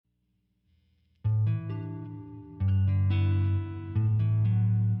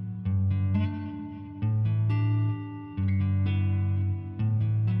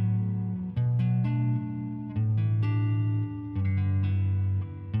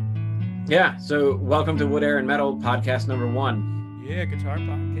Yeah, so welcome to Wood, Air, and Metal podcast number one. Yeah, guitar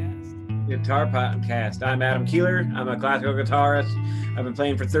podcast. Guitar podcast. I'm Adam Keeler. I'm a classical guitarist. I've been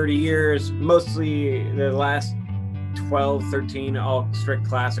playing for 30 years, mostly the last 12, 13, all strict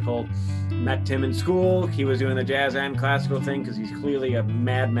classical. Met Tim in school. He was doing the jazz and classical thing because he's clearly a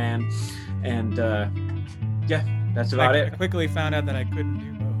madman. And yeah, that's about it. I quickly found out that I couldn't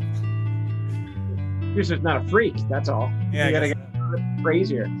do both. You're just not a freak, that's all. Yeah, you gotta get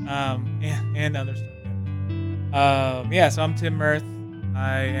crazier. Yeah, and other stuff. Yeah, so I'm Tim Mirth.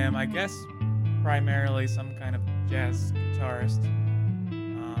 I am, I guess, primarily some kind of jazz guitarist.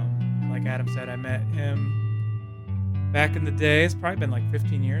 Like Adam said, I met him back in the day. It's probably been like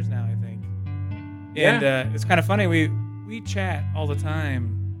 15 years now, I think. And it's kind of funny. We chat all the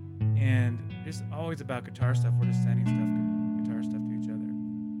time, and it's always about guitar stuff. We're just sending guitar stuff to each other.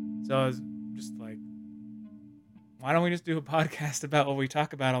 So I was just like, why don't we just do a podcast about what we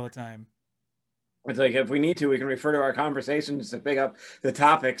talk about all the time? It's like if we need to, we can refer to our conversations to pick up the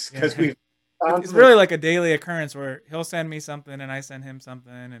topics because it's really like a daily occurrence where he'll send me something and I send him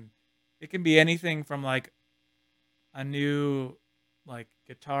something, and it can be anything from like a new like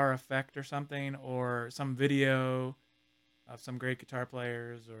guitar effect or something, or some video of some great guitar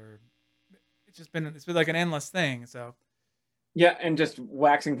players, or it's been like an endless thing. So yeah, and just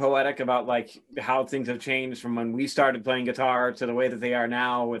waxing poetic about like how things have changed from when we started playing guitar to the way that they are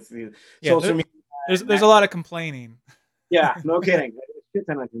now with the social media. There's a lot of complaining. Yeah, no kidding. Shit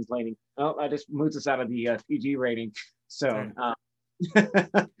ton of complaining. Oh, I just moved us out of the PG rating. So,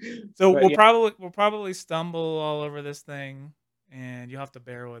 so we'll probably stumble all over this thing, and you'll have to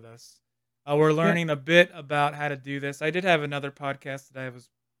bear with us. We're learning a bit about how to do this. I did have another podcast that I was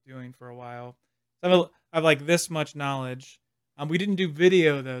doing for a while. So I have like this much knowledge. We didn't do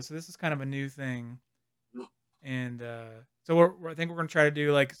video though, so this is kind of a new thing. And so I think we're gonna try to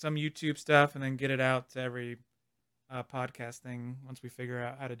do like some YouTube stuff and then get it out to every podcast thing once we figure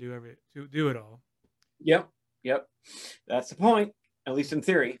out how to do it all. Yep. That's the point, at least in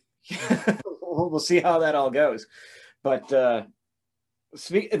theory. We'll see how that all goes. But the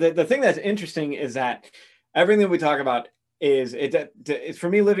thing that's interesting is that everything that we talk about is it's for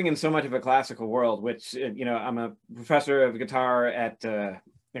me living in so much of a classical world, which I'm a professor of guitar at a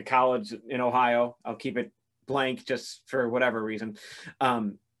college in Ohio. I'll keep it blank just for whatever reason.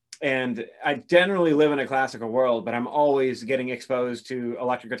 And I generally live in a classical world, but I'm always getting exposed to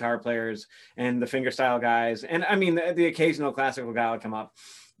electric guitar players and the fingerstyle guys. And I mean, the occasional classical guy will come up,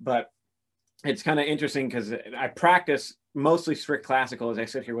 but it's kind of interesting because I practice mostly strict classical as I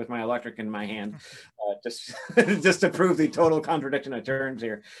sit here with my electric in my hand, just to prove the total contradiction of terms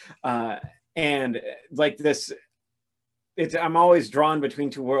here. And like this, I'm always drawn between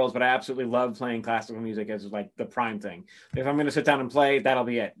two worlds, but I absolutely love playing classical music as like the prime thing. If I'm going to sit down and play, that'll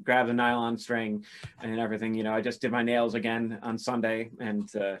be it. Grab the nylon string and everything. I just did my nails again on Sunday and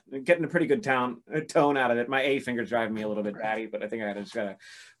getting a pretty good tone out of it. My A finger's driving me a little bit batty, but I think I just got to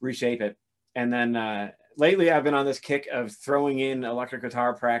reshape it. And then lately I've been on this kick of throwing in electric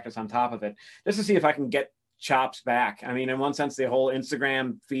guitar practice on top of it, just to see if I can get chops back. I mean, in one sense, the whole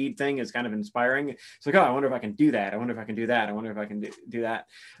Instagram feed thing is kind of inspiring. It's like, oh, I wonder if I can do that. I wonder if I can do that. I wonder if I can do that.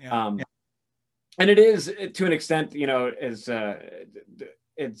 Yeah. And it is, to an extent, you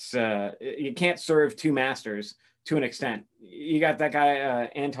can't serve two masters to an extent. You got that guy,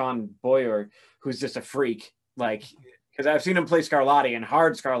 Anton Boyer, who's just a freak. Like, because I've seen him play Scarlatti and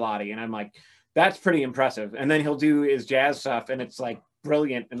hard Scarlatti, and I'm like, that's pretty impressive. And then he'll do his jazz stuff, and it's like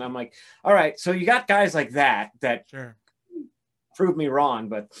brilliant. And I'm like, all right, so you got guys like that sure prove me wrong,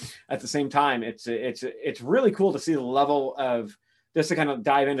 but at the same time, it's really cool to see the level of, just to kind of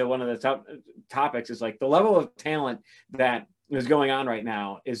dive into one of the topics, is like the level of talent that is going on right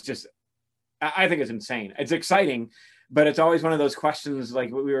now is just, I think it's insane. It's exciting, but it's always one of those questions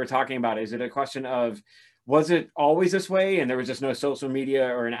like what we were talking about. Is it a question of, was it always this way and there was just no social media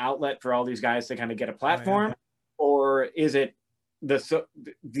or an outlet for all these guys to kind of get a platform? Or is it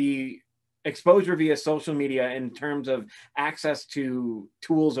the exposure via social media in terms of access to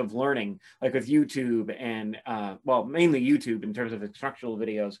tools of learning, like with YouTube and mainly YouTube in terms of instructional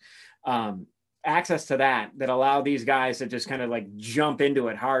videos, access to that allow these guys to just kind of like jump into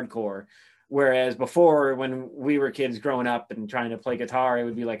it hardcore. Whereas before, when we were kids growing up and trying to play guitar, it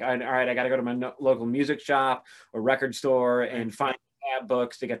would be like, all right, I got to go to my local music shop or record store and find tab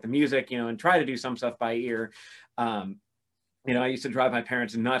books to get the music, and try to do some stuff by ear. I used to drive my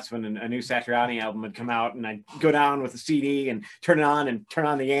parents nuts when a new Satriani album would come out, and I'd go down with the CD and turn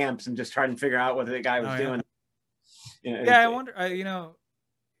on the amps and just try and figure out what the guy was doing. I wonder,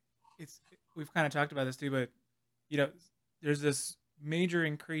 we've kind of talked about this too, but there's this major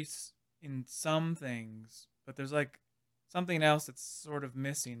increase in some things, but there's like something else that's sort of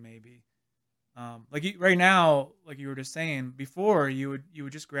missing maybe. Like right now, like you were just saying before, you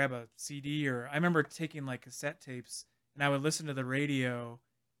would just grab a CD, or I remember taking like cassette tapes and I would listen to the radio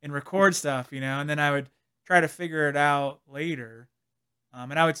and record stuff, and then I would try to figure it out later.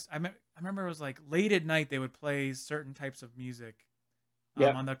 And I remember it was like late at night they would play certain types of music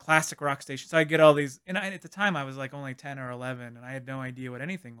Yep. on the classic rock station. So I get all these, and at the time I was like only 10 or 11, and I had no idea what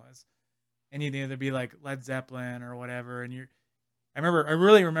anything was. And you'd either be like Led Zeppelin or whatever, and I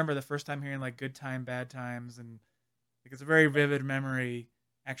really remember the first time hearing like Good Time, Bad Times, and like it's a very vivid memory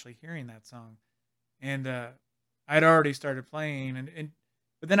actually hearing that song. And I'd already started playing,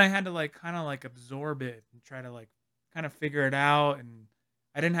 but then I had to like kind of like absorb it and try to like kind of figure it out. And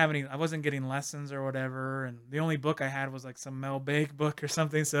I wasn't getting lessons or whatever, and the only book I had was like some Mel Bake book or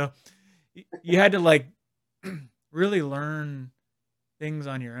something. So you had to like really learn things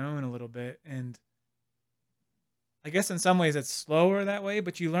on your own a little bit. And I guess in some ways it's slower that way,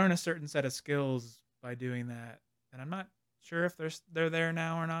 but you learn a certain set of skills by doing that. And I'm not sure if they're there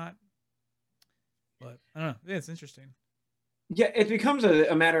now or not, but I don't know. Yeah, it's interesting. Yeah, it becomes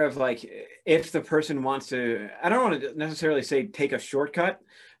a matter of like if the person wants to, I don't want to necessarily say take a shortcut,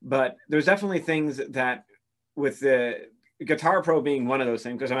 but there's definitely things that with the Guitar Pro being one of those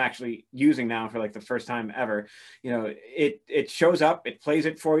things, because I'm actually using now for like the first time ever, it shows up, it plays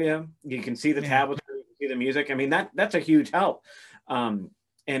it for you. You can see the Yeah. tablet, you can see the music. I mean, that's a huge help. And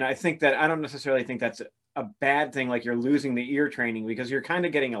I think that I don't necessarily think that's a bad thing, like you're losing the ear training, because you're kind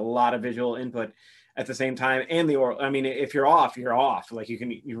of getting a lot of visual input at the same time, and the oral. I mean, if you're off, you're off. Like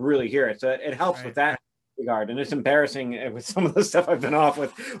you really hear it, so it helps Right. with that regard. And it's embarrassing with some of the stuff I've been off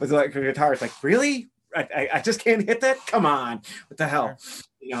with like guitar. It's like, really, I just can't hit that. Come on, what the hell?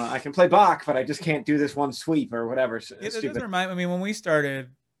 Sure. I can play Bach, but I just can't do this one sweep or whatever. It does Stupid. remind. I mean, when we started,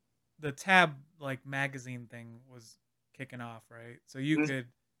 the Tab like magazine thing was kicking off, right? So you Mhm. could.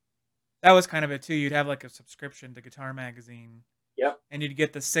 That was kind of it too. You'd have like a subscription to Guitar Magazine, Yep. and you'd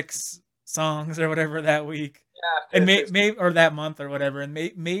get the 6 songs or whatever that week, Yeah. and may or that month or whatever, and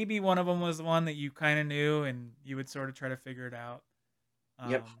maybe one of them was the one that you kind of knew, and you would sort of try to figure it out.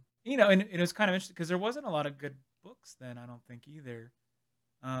 Yep. And it was kind of interesting because there wasn't a lot of good books then, I don't think either,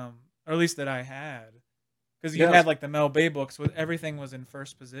 or at least that I had, because you Yeah. had like the Mel Bay books with everything was in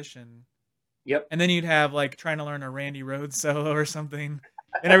first position, Yep. and then you'd have like trying to learn a Randy Rhoads solo or something,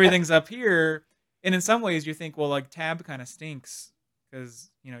 and everything's up here. And in some ways, you think, well, like Tab kind of stinks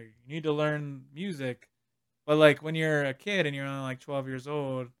because you need to learn music, but like when you're a kid and you're only like 12 years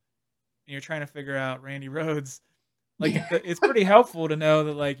old and you're trying to figure out Randy Rhoads, like it's pretty helpful to know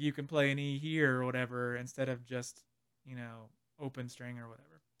that like you can play an E here or whatever instead of just open string or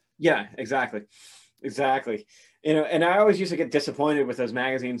whatever. Yeah, exactly. Exactly. And I always used to get disappointed with those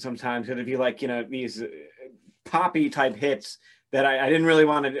magazines sometimes. It'd be like, these poppy type hits that I didn't really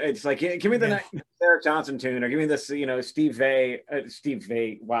want to. It's like, yeah, give me the next Eric Johnson tune, or give me this, Steve Vai.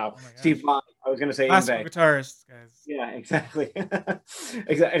 Wow. Oh my gosh. Steve Vai. I was going to say Classical guitarists, guys. Yeah, exactly.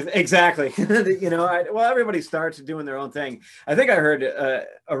 Exactly. Well, everybody starts doing their own thing. I think I heard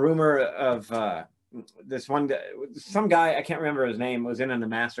a rumor of this one guy, some guy, I can't remember his name, was in the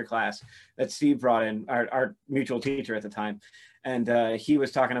master class that Steve brought in, our mutual teacher at the time. And he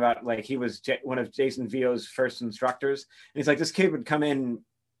was talking about, like, he was one of Jason Vio's first instructors. And he's like, this kid would come in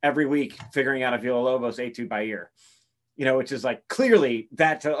every week figuring out a Villa-Lobos etude by ear, which is like clearly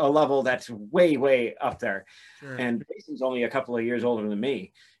that's a level that's way, way up there. Sure. And Jason's only a couple of years older than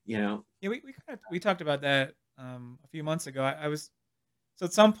me, Yeah, we talked about that a few months ago. So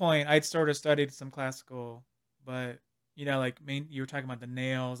at some point I'd sort of studied some classical, but like you were talking about the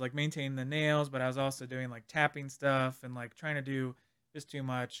nails, like maintaining the nails, but I was also doing like tapping stuff and like trying to do just too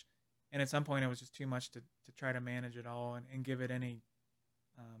much. And at some point it was just too much to try to manage it all and give it any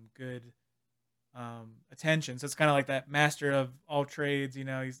good attention. So it's kind of like that master of all trades,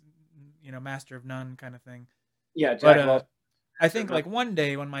 he's master of none kind of thing. Yeah, but I think like one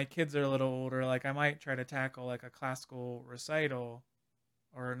day when my kids are a little older, like I might try to tackle like a classical recital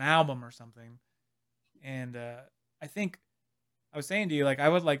or an album or something. And I think I was saying to you, like I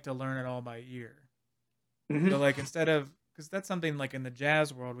would like to learn it all by ear. Mm-hmm. So like instead of, because that's something like in the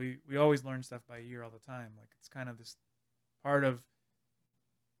jazz world, we always learn stuff by ear all the time. Like it's kind of this part of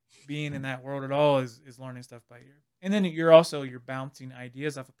being in that world at all is learning stuff by ear. And then you're bouncing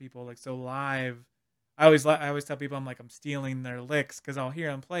ideas off of people. Like so live, I always tell people I'm stealing their licks because I'll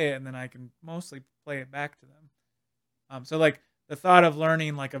hear them play it and then I can mostly play it back to them. So like the thought of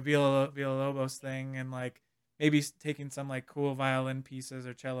learning like a Villa-Lobos thing and like maybe taking some like cool violin pieces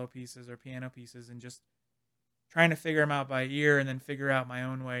or cello pieces or piano pieces and just trying to figure them out by ear and then figure out my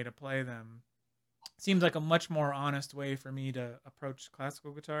own way to play them seems like a much more honest way for me to approach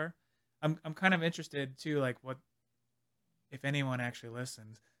classical guitar. I'm kind of interested too, like what if anyone actually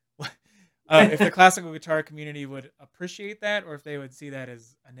listens, if the classical guitar community would appreciate that, or if they would see that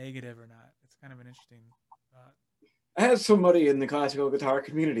as a negative or not. It's kind of an interesting thought. As somebody in the classical guitar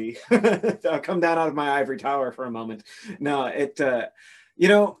community, I'll come down out of my ivory tower for a moment. No, you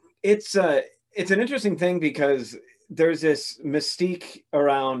know, it's an interesting thing because there's this mystique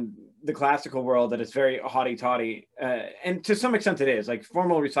around the classical world that is very haughty-taughty, and to some extent it is. Like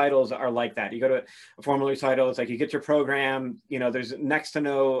formal recitals are like that. You go to a formal recital, it's like you get your program, you know, there's next to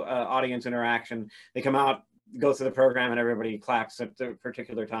no audience interaction. They come out, go through the program, and everybody claps at the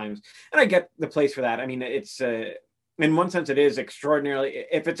particular times. And I get the place for that. I mean, it's in one sense, it is extraordinarily,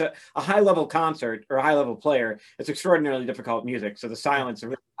 if it's a high-level concert or a high-level player, it's extraordinarily difficult music. So the silence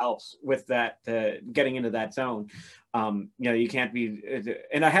really helps with that, getting into that zone. You know, you can't be,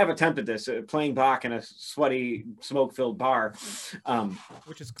 and I have attempted this, playing Bach in a sweaty, smoke-filled bar.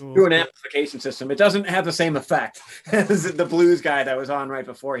 Which is cool. Through an amplification system. It doesn't have the same effect as the blues guy that was on right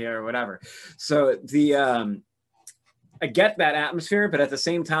before here or whatever. So I get that atmosphere, but at the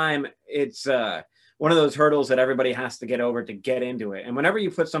same time, it's one of those hurdles that everybody has to get over to get into it. And whenever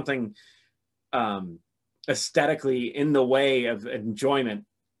you put something aesthetically in the way of enjoyment,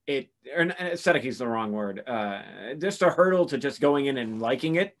 aesthetic is the wrong word, just a hurdle to just going in and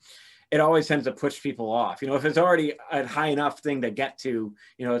liking it, it always tends to push people off. You know, if it's already a high enough thing to get to,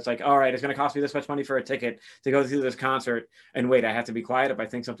 you know, it's like, all right, it's going to cost me this much money for a ticket to go through this concert. And wait, I have to be quiet if I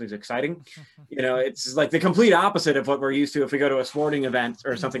think something's exciting. You know, it's like the complete opposite of what we're used to if we go to a sporting event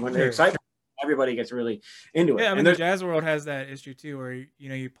or something. When they're excited, everybody gets really into it. Yeah, I mean, the jazz world has that issue too, where, you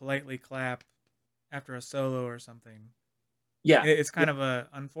know, you politely clap after a solo or something. Yeah. It's kind of a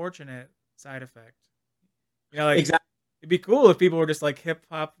unfortunate side effect. You know, like, exactly. It'd be cool if people were just like hip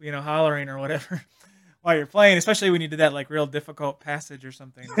hop, you know, hollering or whatever while you're playing, especially when you did that like real difficult passage or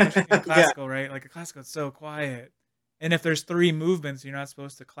something. Especially in classical, right? Like a classical, it's so quiet. And if there's 3 movements, you're not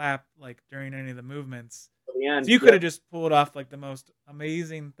supposed to clap like during any of the movements. So you could have just pulled off like the most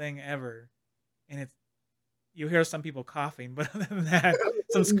amazing thing ever. And you hear some people coughing, but other than that,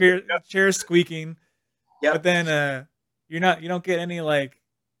 some chairs squeaking. Yeah. But then you don't get any like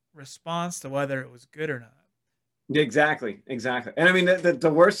response to whether it was good or not. Exactly. And I mean,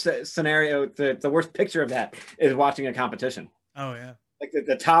 the worst scenario, the worst picture of that is watching a competition. Oh yeah. Like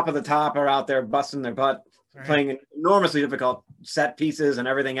the top of the top are out there busting their butt, playing enormously difficult set pieces and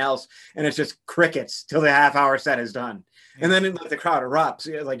everything else, and it's just crickets till the half-hour set is done. Yeah. And then the crowd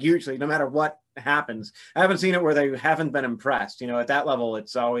erupts. Like usually, no matter what happens, I haven't seen it where they haven't been impressed. You know, at that level,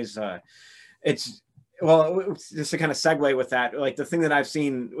 it's always well, just to kind of segue with that, like the thing that I've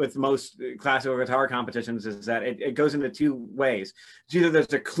seen with most classical guitar competitions is that it goes into 2 ways. It's either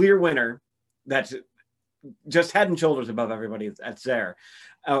there's a clear winner that's just head and shoulders above everybody that's there,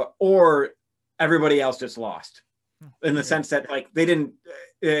 or everybody else just lost, in the sense that like they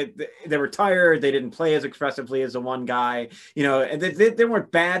were tired, they didn't play as expressively as the one guy, you know, and they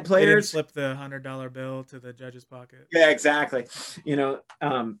weren't bad players. They didn't slip the $100 bill to the judge's pocket. Yeah, exactly. You know,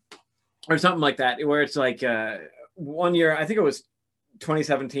 or something like that, where it's like one year, I think it was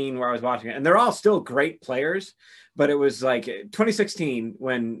 2017 where I was watching it, and they're all still great players, but it was like 2016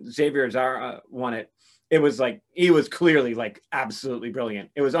 when Xavier Zara won it. It was like, he was clearly like absolutely brilliant.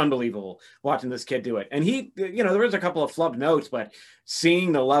 It was unbelievable watching this kid do it. And he, you know, there was a couple of flubbed notes, but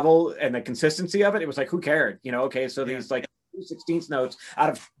seeing the level and the consistency of it, it was like, who cared? You know, okay, so these like 2/16 notes out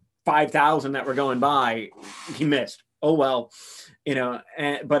of 5,000 that were going by, he missed. Oh, well, you know,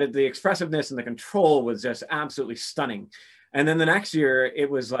 but the expressiveness and the control was just absolutely stunning. And then the next year,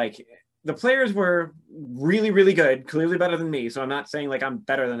 it was like, the players were really, really good, clearly better than me. So I'm not saying like I'm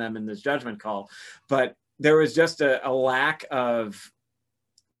better than them in this judgment call, but there was just a lack of,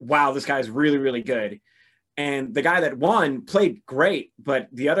 wow, this guy's really, really good. And the guy that won played great, but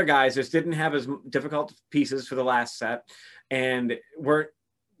the other guys just didn't have as difficult pieces for the last set and weren't,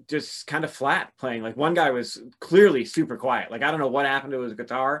 just kind of flat playing. Like one guy was clearly super quiet. Like I don't know what happened to his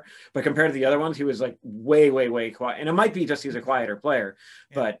guitar, but compared to the other ones, he was like way, way, way quiet. And it might be just he's a quieter player,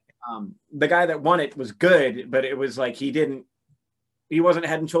 but the guy that won it was good, but it was like he wasn't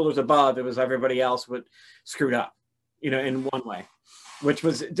head and shoulders above. It was everybody else would screwed up, you know, in one way, which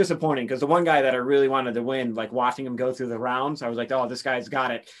was disappointing because the one guy that I really wanted to win, like watching him go through the rounds, I was like, oh, this guy's got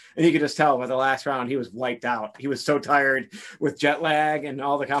it. And you could just tell by the last round, he was wiped out. He was so tired with jet lag and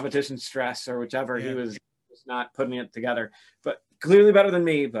all the competition stress or whichever. Yeah. He was just not putting it together, but clearly better than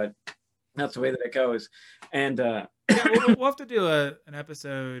me, but that's the way that it goes. And Yeah, we'll have to do an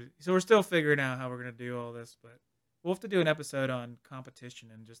episode. So we're still figuring out how we're gonna do all this, but we'll have to do an episode on competition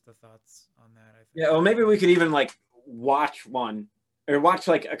and just the thoughts on that. I Yeah, think. well, maybe we could even like watch one or watch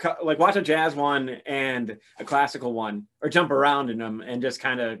like watch a jazz one and a classical one, or jump around in them and just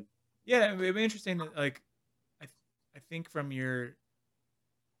kind of. Yeah, it'd be interesting. Like, I think from your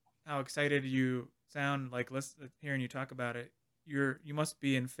how excited you sound, like hearing you talk about it, you must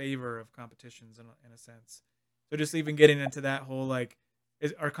be in favor of competitions in a sense. So just even getting into that whole like,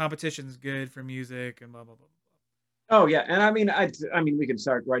 are competitions good for music and blah blah blah. Oh yeah, and I mean we can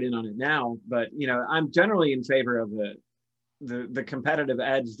start right in on it now, but I'm generally in favor of the competitive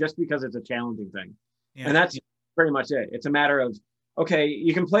edge just because it's a challenging thing, Yeah, and that's pretty much it. It's a matter of, okay,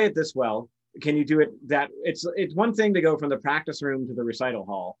 you can play it this well. Can you do it that it's one thing to go from the practice room to the recital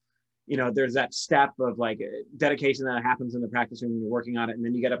hall. There's that step of like dedication that happens in the practice room when you're working on it, and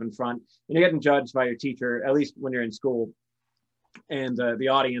then you get up in front and you're getting judged by your teacher, at least when you're in school, and the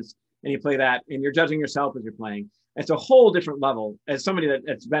audience, and you play that, and you're judging yourself as you're playing. It's a whole different level. As somebody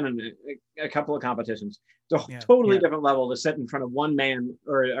that's been in a couple of competitions, it's a yeah, totally different level to sit in front of one man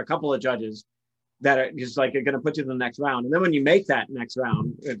or a couple of judges that are just like are going to put you to the next round. And then when you make that next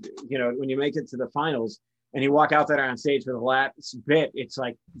round, when you make it to the finals and you walk out there on stage for the last bit, it's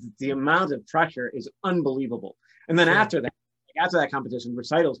like the amount of pressure is unbelievable. And then after that competition,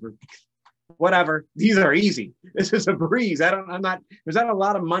 recitals were whatever. These are easy. This is a breeze. I'm not, there's not a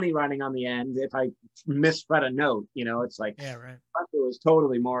lot of money running on the end. If I misread a note, it's like, yeah, right. it was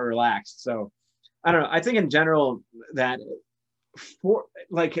totally more relaxed. So I don't know. I think in general that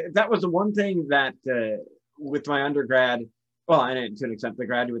that was the one thing that with my undergrad, well, and to an extent the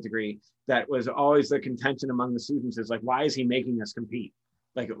graduate degree, that was always the contention among the students is like, why is he making us compete?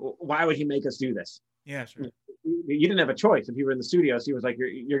 Like, why would he make us do this? Yeah, sure. You didn't have a choice. If you were in the studios, he was like,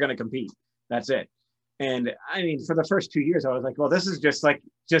 you're going to compete. That's it. And I mean, for the first 2 years, I was like, well, this is just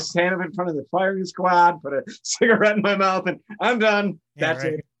stand up in front of the firing squad, put a cigarette in my mouth, and I'm done. Yeah, That's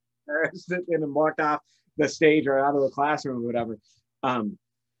right. it. And walked off the stage or out of the classroom or whatever. So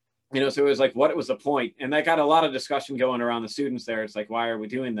it was like, what was the point? And that got a lot of discussion going around the students there. It's like, why are we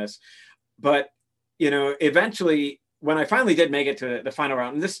doing this? But, eventually, when I finally did make it to the final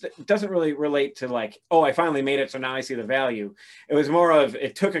round, and this doesn't really relate to like, oh, I finally made it, so now I see the value. It was more of,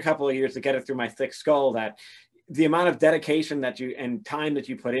 it took a couple of years to get it through my thick skull that the amount of dedication and time that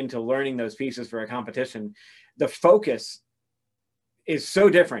you put into learning those pieces for a competition, the focus is so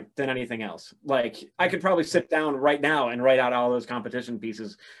different than anything else. Like I could probably sit down right now and write out all those competition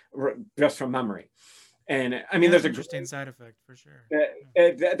pieces just from memory. And I mean, There's there's an interesting side effect for sure.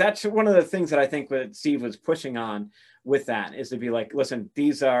 That's one of the things that I think that Steve was pushing on with that, is to be like, listen,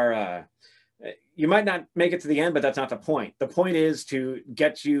 these are, you might not make it to the end, but that's not the point. The point is to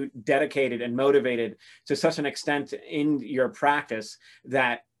get you dedicated and motivated to such an extent in your practice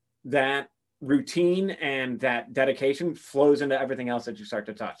that routine and that dedication flows into everything else that you start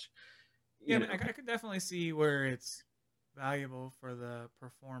to touch. Yeah, I could definitely see where it's valuable for the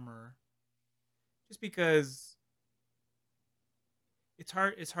performer, just because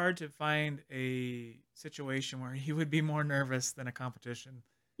it's hard to find a situation where you would be more nervous than a competition.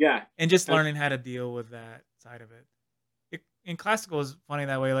 Yeah. And just learning how to deal with that side of it. In classical is funny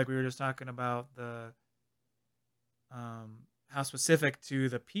that way, like we were just talking about the how specific to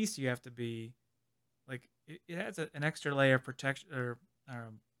the piece you have to be. Like it has an extra layer of protection or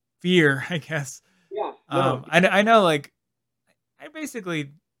fear, I guess. Yeah. No. I know, like I've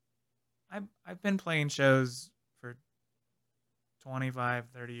been playing shows for 25,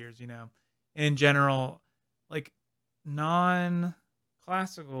 30 years, in general, like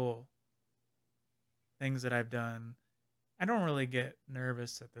non-classical things that I've done, I don't really get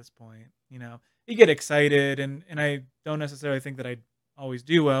nervous at this point. You get excited, and I don't necessarily think that I always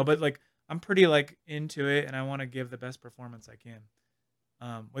do well, but like I'm pretty like into it, and I want to give the best performance I can.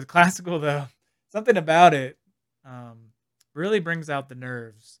 With classical though, something about it really brings out the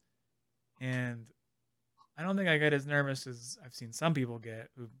nerves, and I don't think I get as nervous as I've seen some people get,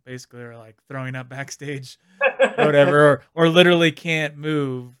 who basically are like throwing up backstage or whatever, or literally can't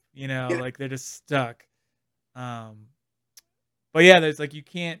move, like they're just stuck. But yeah, there's like, you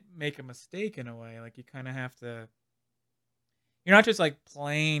can't make a mistake in a way. Like you kind of have to, you're not just like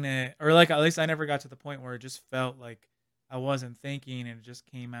playing it, or like, at least I never got to the point where it just felt like I wasn't thinking and it just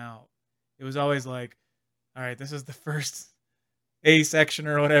came out. It was always like, all right, this is the first A section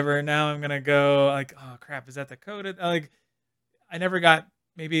or whatever, and now I'm going to go like, oh crap, is that the coded? Like I never got,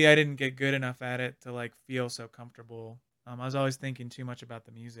 maybe I didn't get good enough at it to like feel so comfortable. I was always thinking too much about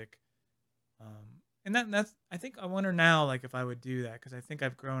the music. And that's, I think I wonder now, like if I would do that, because I think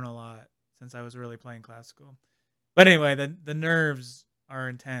I've grown a lot since I was really playing classical. But anyway, the nerves are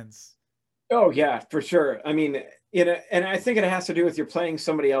intense. Oh yeah, for sure. I mean, and I think it has to do with you're playing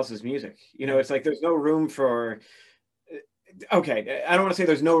somebody else's music. Yeah. It's like there's no room for. Okay, I don't want to say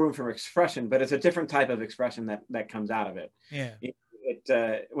there's no room for expression, but it's a different type of expression that comes out of it. Yeah.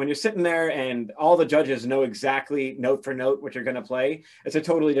 When you're sitting there and all the judges know exactly note for note what you're going to play, it's a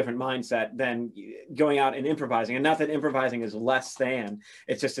totally different mindset than going out and improvising. And not that improvising is less than;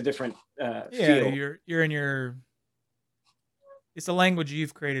 it's just a different Yeah, feel. you're in your, it's a language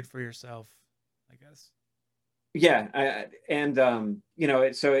you've created for yourself, I guess. Yeah, I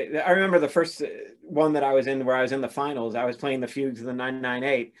remember the first one that I was in, where I was in the finals. I was playing the fugue to the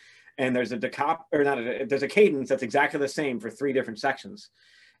 998, and there's a decop or not. There's a cadence that's exactly the same for three different sections,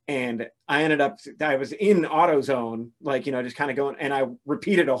 and I was in AutoZone, like just kind of going, and I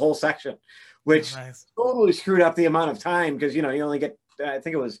repeated a whole section, which Nice. totally screwed up the amount of time because you only get, I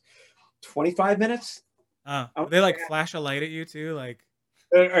think it was 25 minutes. They like flash a light at you too, like.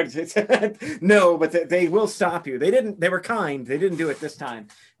 No, but they will stop you. They didn't. They were kind. They didn't do it this time.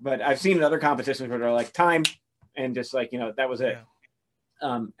 But I've seen in other competitions where they're like time, and just like that was it.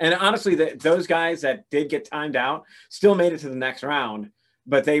 Yeah. And honestly, those guys that did get timed out still made it to the next round,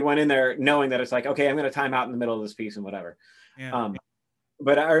 but they went in there knowing that it's like, okay, I'm going to time out in the middle of this piece and whatever. Yeah.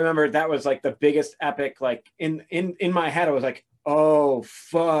 But I remember that was like the biggest epic. Like in my head, I was like, oh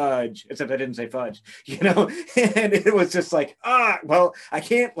fudge, except I didn't say fudge, and it was just like, well, I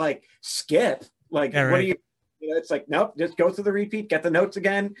can't like skip, like, Yeah, what right. do you it's like, nope, just go through the repeat, get the notes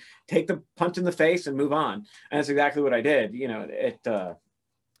again, take the punch in the face and move on. And that's exactly what I did. In that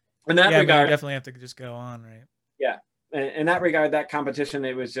regard, you definitely have to just go on, right? yeah, in that regard, that competition,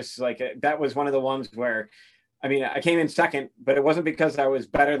 it was just like, that was one of the ones where, I mean, I came in second, but it wasn't because I was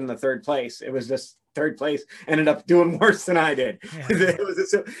better than the third place. It was just third place ended up doing worse than I did. Yeah.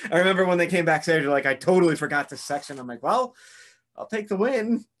 I remember when they came backstage, they're like, I totally forgot this section. I'm like, well, I'll take the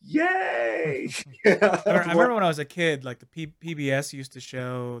win. Yay. I remember when I was a kid, like the PBS used to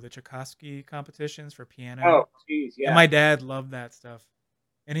show the Tchaikovsky competitions for piano. Oh, geez, yeah. And my dad loved that stuff.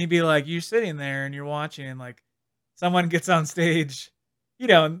 And he'd be like, you're sitting there and you're watching, and like someone gets on stage,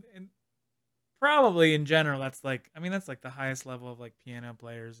 and probably in general, that's like the highest level of like piano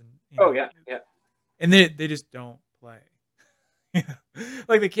players, and Oh yeah, yeah. And they just don't play.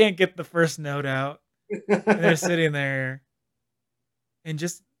 Like they can't get the first note out. And they're sitting there, and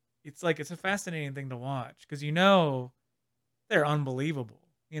just it's a fascinating thing to watch because they're unbelievable.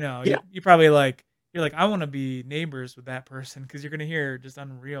 Yeah. You probably you're like, I want to be neighbors with that person because you're gonna hear just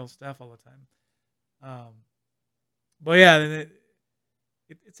unreal stuff all the time. But yeah,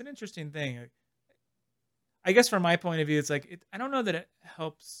 it's an interesting thing. I guess from my point of view, it's like I don't know that it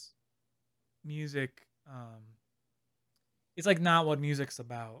helps music. It's like not what music's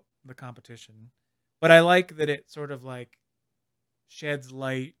about, the competition, but I like that it sort of like sheds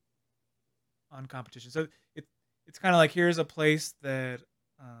light on competition. So it's kind of like, here's a place that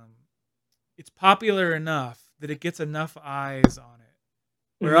it's popular enough that it gets enough eyes on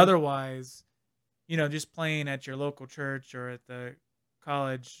it, where otherwise, just playing at your local church or at the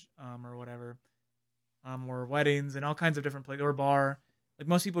college or whatever, or weddings and all kinds of different places, or bar, like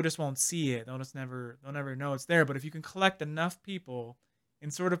most people just won't see it. They'll never know it's there. But if you can collect enough people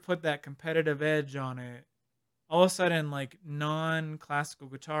and sort of put that competitive edge on it, all of a sudden, like non-classical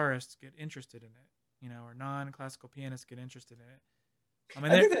guitarists get interested in it, or non-classical pianists get interested in it. I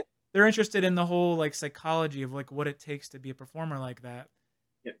mean, they're interested in the whole like psychology of like what it takes to be a performer like that.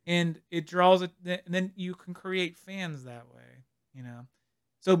 Yep. And it draws it, and then you can create fans that way,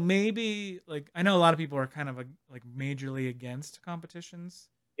 So maybe, like, I know a lot of people are kind of like majorly against competitions.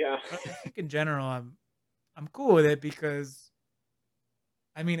 Yeah. But I think in general, I'm cool with it because,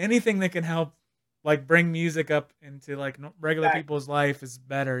 I mean, anything that can help like bring music up into like regular people's life is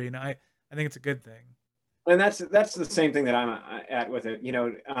better. I think it's a good thing. And that's the same thing that I'm at with it.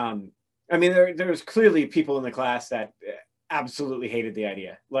 I mean, there's clearly people in the class that absolutely hated the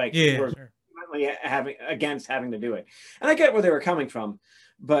idea. Like, were sure. against having to do it. And I get where they were coming from,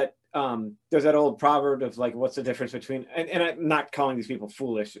 but there's that old proverb of like, what's the difference between, and I'm not calling these people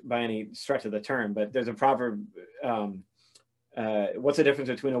foolish by any stretch of the term, but there's a proverb, what's the difference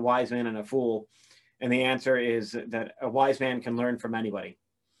between a wise man and a fool? And the answer is that a wise man can learn from anybody.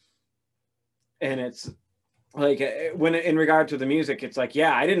 And it's like, when in regard to the music, it's like,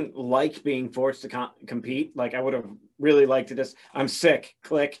 yeah, I didn't like being forced to compete. Like, I would have really liked to just, I'm sick,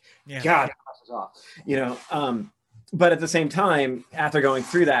 click, God, off, but at the same time, after going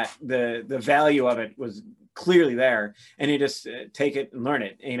through that, the value of it was clearly there, and you just take it and learn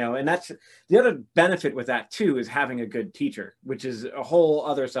it, you know. And that's the other benefit with that too, is having a good teacher, which is a whole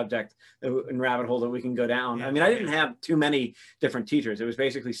other subject and rabbit hole that we can go down. Yeah. I mean, I didn't have too many different teachers. It was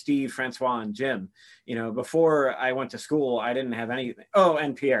basically Steve, Francois, and Jim. You know, before I went to school, I didn't have anything. Oh,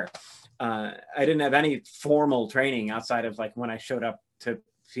 and Pierre. I didn't have any formal training outside of like when I showed up to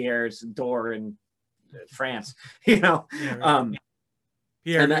Pierre's door in France, you know. Yeah, right.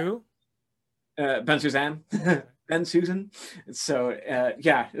 Pierre who? Ben Suzanne. Ben Susan. So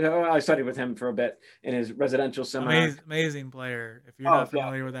yeah, I studied with him for a bit in his residential seminar. Amazing player. If you're not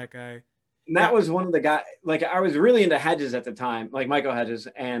familiar with that guy. And that was one of the guys, like I was really into Hedges at the time, like Michael Hedges.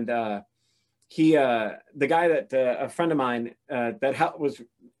 And he, the guy that a friend of mine that was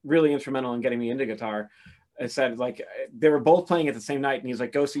really instrumental in getting me into guitar, said like they were both playing at the same night, and he's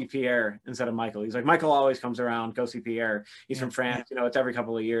like, go see Pierre instead of Michael. He's like, Michael always comes around, go see Pierre. He's from France, you know, it's every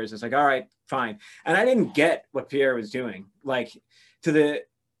couple of years. It's like, all right, fine. And I didn't get what Pierre was doing. Like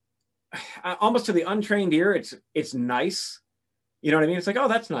almost to the untrained ear, it's nice. You know what I mean? It's like, oh,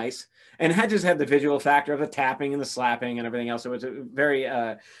 that's nice. And Hedges had the visual factor of the tapping and the slapping and everything else. So it's a very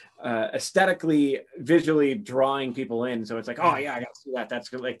aesthetically, visually drawing people in. So it's like, oh yeah, I got to see that. That's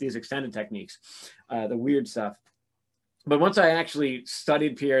good. Like these extended techniques, the weird stuff. But once I actually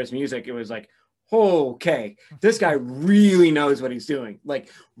studied Pierre's music, it was like, okay, this guy really knows what he's doing.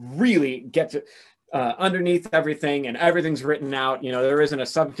 Like really gets it underneath everything, and everything's written out. You know, there isn't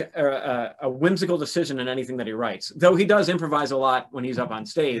a whimsical decision in anything that he writes, though he does improvise a lot when he's up on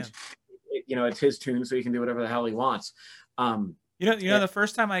stage. You know, it's his tune, so he can do whatever the hell he wants. The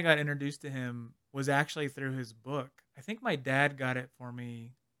first time I got introduced to him was actually through his book. I think my dad got it for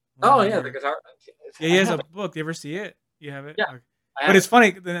me. Oh yeah, the guitar. Yeah, he has a book. You ever see it? You have it? Yeah. Okay. But it's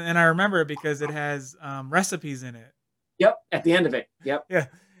funny, and I remember it because it has recipes in it. Yep, at the end of it. Yep. Yeah.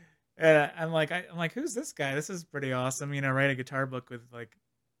 And I'm like, who's this guy? This is pretty awesome. You know, write a guitar book with like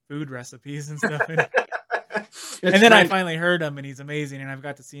food recipes and stuff in it. And then I finally heard him, and he's amazing. And I've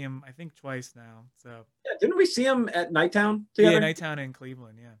got to see him, I think, twice now. So yeah, didn't we see him at Nighttown together? Yeah, Nighttown in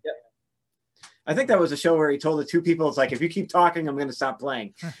Cleveland. Yeah. Yep. I think that was a show where he told the two people, it's like, if you keep talking, I'm going to stop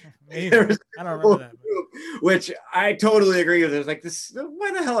playing. I don't remember that. Which I totally agree with. It was like,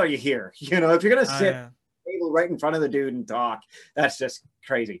 why the hell are you here? You know, if you're going to sit table right in front of the dude and talk, that's just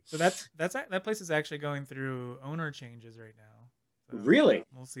crazy. So that place is actually going through owner changes right now. So really?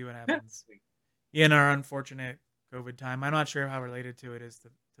 We'll see what happens. Yeah, in our unfortunate COVID time. I'm not sure how related to it is to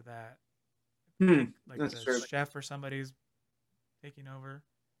that. Like that's the chef or somebody's taking over.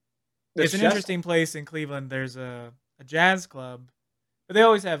 It's an interesting place in Cleveland. There's a jazz club, but they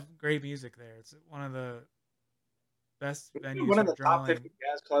always have great music there. It's one of the best venues. One of the top 50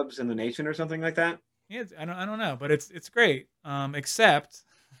 jazz clubs in the nation, or something like that. Yeah, I don't know, but it's great. Except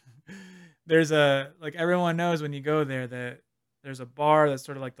there's everyone knows when you go there that there's a bar that's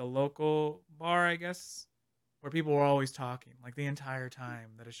sort of like the local bar, I guess, where people were always talking like the entire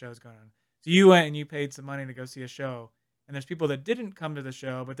time that a show's going on. So you went and you paid some money to go see a show. And there's people that didn't come to the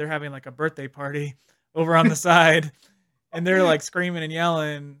show, but they're having like a birthday party over on the side, and they're like screaming and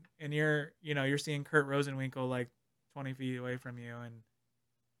yelling, and you're seeing Kurt Rosenwinkel like 20 feet away from you,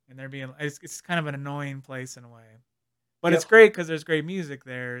 and they're being, it's kind of an annoying place in a way, but it's great because there's great music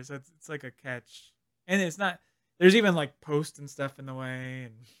there, so it's like a catch, and it's not, there's even like posts and stuff in the way,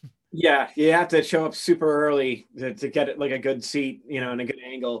 and yeah, you have to show up super early to get it like a good seat, you know, and a good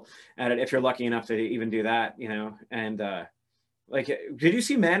angle at it if you're lucky enough to even do that, you know. And like, did you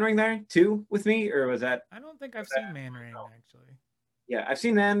see Man Ring there too with me, or was that? I don't think I've seen Man Ring actually. Yeah, I've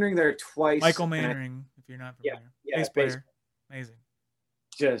seen Man Ring there twice. Michael Man Ring, if you're not familiar. Yeah, bass player, amazing.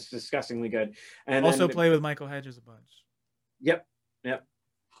 Just disgustingly good. And also play with Michael Hedges a bunch. Yep.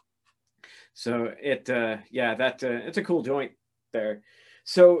 So it's a cool joint there.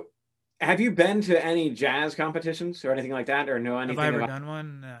 So have you been to any jazz competitions or anything like that, or know anything? Have I ever done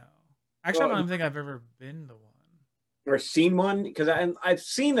one? No. Actually, I don't think I've ever been to one. Or seen one? Because I've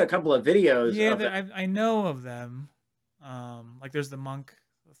seen a couple of videos. Yeah, I know of them. Like there's the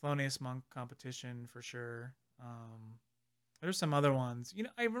Thelonious Monk competition for sure. There's some other ones. You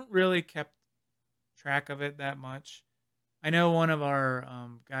know, I haven't really kept track of it that much. I know one of our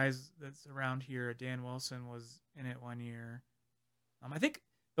guys that's around here, Dan Wilson, was in it one year. I think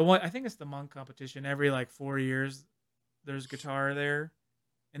it's the Monk competition. Every like 4 years, there's guitar there,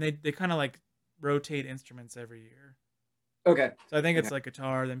 and they kind of like rotate instruments every year. Okay. So I think it's like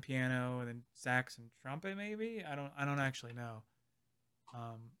guitar, then piano, and then sax and trumpet. Maybe I don't actually know.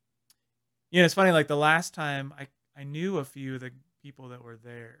 It's funny. Like the last time I knew a few of the people that were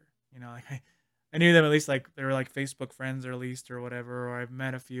there. You know, like I knew them at least, like they were like Facebook friends or at least or whatever, or I've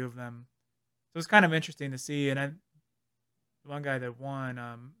met a few of them. So it's kind of interesting to see. And the one guy that won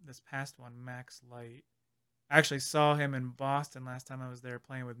this past one, Max Light, I actually saw him in Boston last time I was there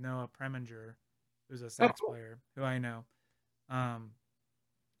playing with Noah Preminger, who's a Oh, sax cool. player who I know. Um,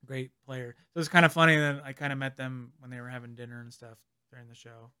 Great player. So it's kind of funny that I kind of met them when they were having dinner and stuff during the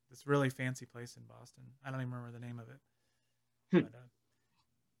show. This really fancy place in Boston. I don't even remember the name of it. Hmm. But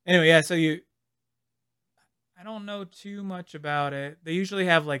anyway, yeah. So I don't know too much about it. They usually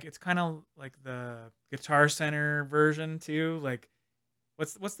have like it's kind of like the Guitar Center version too. Like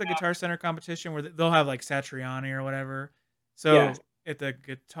what's the Guitar Center competition where they'll have like Satriani or whatever. Yeah. So at the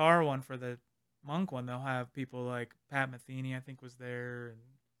guitar one for the Monk one, they'll have people like Pat Metheny, I think, was there, and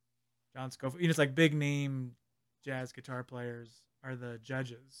John Scofield. You know, it's like big name jazz guitar players are the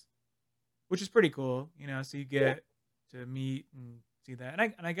judges, which is pretty cool. You know, so you get to meet and see that.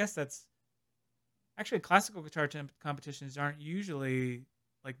 And I guess that's actually classical guitar competitions aren't usually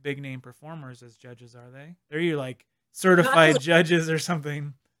like big name performers as judges, are they? They're you like Not certified really. judges or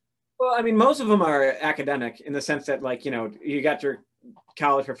something. Well, I mean, most of them are academic in the sense that, like, you got your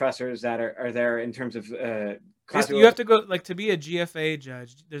college professors that are there in terms of You classical. have to go like to be a GFA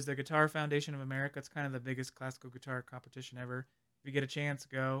judge. There's the Guitar Foundation of America. It's kind of the biggest classical guitar competition ever. If you get a chance,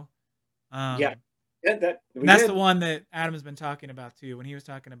 go. Yeah, Um, yeah, that and we that's the did. one that Adam's been talking about too. When he was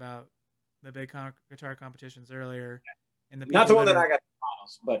talking about the big guitar competitions earlier, and the Not the people one that that I are. got the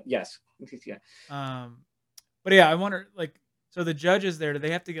finals, but yes. Yeah. Um, but yeah, I wonder like so the judges there. Do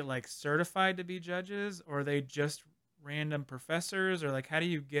they have to get like certified to be judges, or are they just random professors, or like how do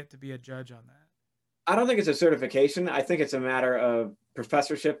you get to be a judge on that? I don't think it's a certification. I think it's a matter of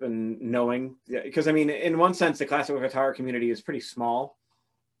professorship and knowing. Because, I mean, in one sense, the classical guitar community is pretty small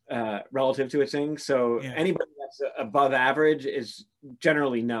relative to its thing. So Yeah, anybody that's above average is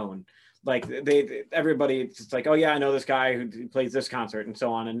generally known. Like everybody, it's like, oh yeah, I know this guy who plays this concert and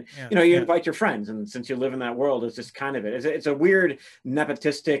so on. And yeah, you invite your friends, and since you live in that world, it's just kind of it. It's a weird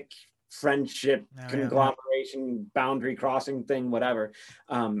nepotistic friendship no, yeah, conglomeration, boundary crossing thing, whatever.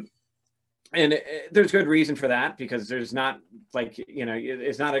 And there's good reason for that, because there's not, like,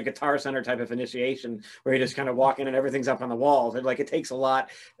 it's not a Guitar Center type of initiation where you just kind of walk in and everything's up on the walls. It takes a lot.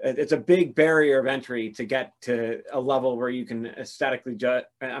 It's a big barrier of entry to get to a level where you can aesthetically judge.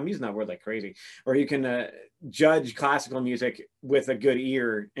 I'm using that word like crazy, where you can judge classical music with a good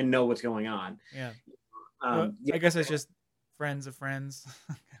ear and know what's going on. yeah. Well, Yeah. I guess it's just friends of friends.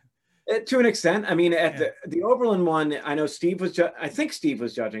 To an extent. I mean, at Yeah. the Oberlin one, I know Steve was. I think Steve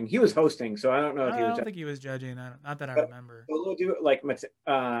was judging. He was hosting, so I don't know if I he was don't judging. think he was judging. Not that I But remember. solo duo, like,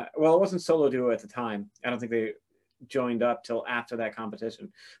 well, it wasn't solo duo at the time. I don't think they joined up till after that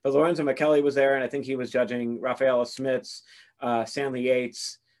competition. But Lorenzo McKelly was there, and I think he was judging. Rafaela Smits, Stanley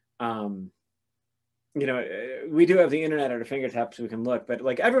Yates. Um, we do have the internet at our fingertips, so we can look. But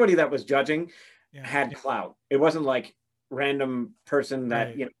like everybody that was judging Yeah. had clout. It wasn't like random person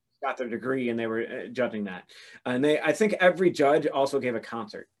that Right. got their degree and they were judging that. And I think every judge also gave a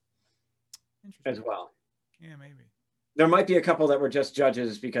concert as Interesting. well. Yeah, maybe. There might be a couple that were just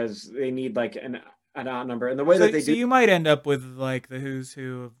judges because they need like an odd number. And the way that they So do, you might end up with like the who's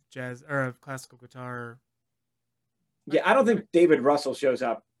who of jazz or of classical guitar. yeah, I don't think David Russell shows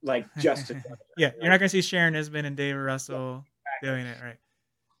up like just to judge. Yeah, you're not gonna see Sharon Isbin and David Russell doing it, right?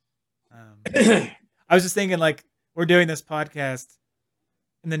 I was just thinking like we're doing this podcast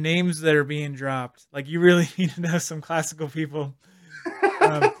and the names that are being dropped, like you really need to know some classical people.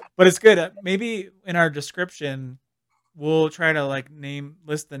 But it's good. Maybe in our description, we'll try to like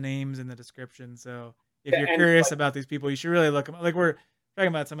list the names in the description. So if you're And curious like, about these people, you should really look them up. Like we're talking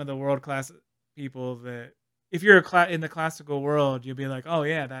about some of the world class people that if you're in the classical world, you'll be like, oh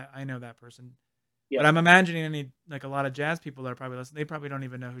yeah, that I know that person. yeah. But I'm imagining like a lot of jazz people that are probably listening. They probably don't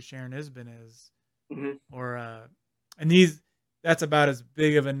even know who Sharon Isbin is, Mm-hmm. or and that's about as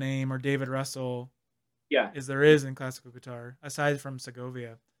big of a name, or David Russell, Yeah. as there is in classical guitar, aside from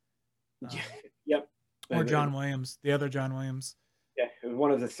Segovia. Yep. Or John Williams, the other John Williams. Yeah,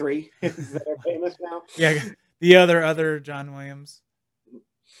 one of the three that are famous now. Yeah, the other John Williams.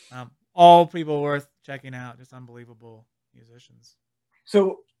 All people worth checking out. Just unbelievable musicians.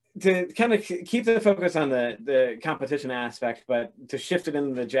 So to kind of keep the focus on the competition aspect, but to shift it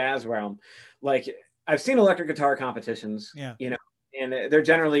into the jazz realm, like I've seen electric guitar competitions, Yeah. And they're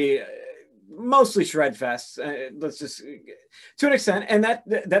generally mostly shred fests. Let's just to an extent, and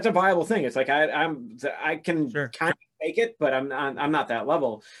that's a viable thing. It's like I can kind of make it, but I'm not that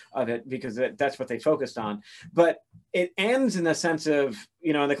level of it because that's what they focused on. But it ends in the sense of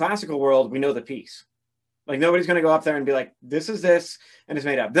in the classical world we know the piece. Like nobody's going to go up there and be like, this is this, and it's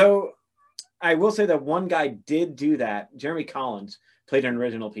made up. Though I will say that one guy did do that. Jeremy Collins played an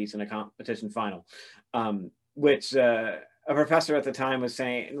original piece in a competition final, which a professor at the time was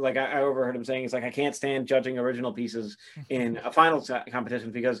saying, like I overheard him saying, he's like, I can't stand judging original pieces in a final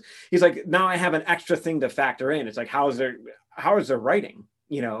competition, because he's like, now I have an extra thing to factor in. It's like, how is their writing?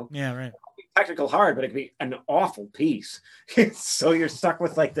 You know, Yeah, right. technical hard, but it could be an awful piece. So you're stuck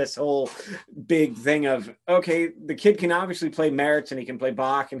with like this whole big thing of, okay, the kid can obviously play Merits and he can play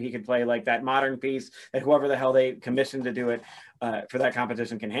Bach and he can play like that modern piece that whoever the hell they commissioned to do it for that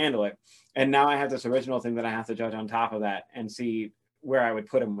competition can handle it. And now I have this original thing that I have to judge on top of that and see where I would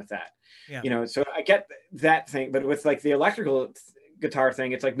put him with that. Yeah. You know, so I get that thing, but with like the electrical guitar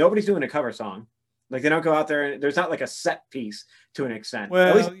thing, it's like nobody's doing a cover song. Like they don't go out there and there's not like a set piece to an extent.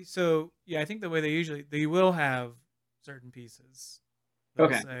 Well, so yeah, I think the way they will have certain pieces. They'll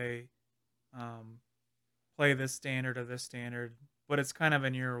Okay. say, play this standard or this standard, but it's kind of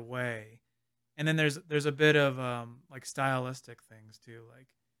in your way. And then there's a bit of like stylistic things too. Like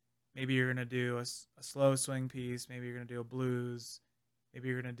maybe you're gonna do a slow swing piece, maybe you're gonna do a blues, maybe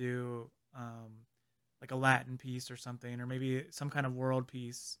you're gonna do like a Latin piece or something, or maybe some kind of world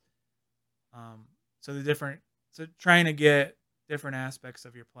piece. So trying to get different aspects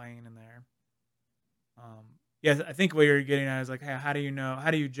of your playing in there. Yeah, I think what you're getting at is like, hey, how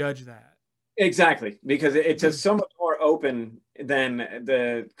do you judge that? Exactly, because it's just so much more open than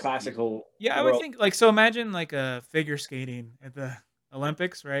the classical. Yeah, I would think like, so imagine like a figure skating at the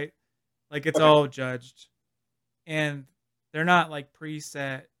Olympics, right? Like it's all judged, and they're not like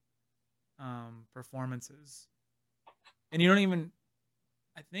preset performances, and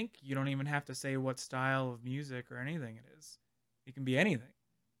I think you don't even have to say what style of music or anything it is. It can be anything.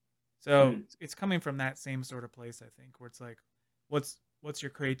 So it's coming from that same sort of place, I think, where it's like, what's your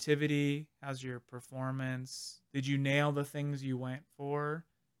creativity? How's your performance? Did you nail the things you went for?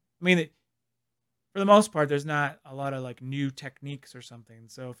 I mean, for the most part, there's not a lot of like new techniques or something.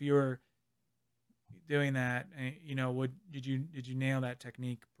 So if you were doing that, you know, did you nail that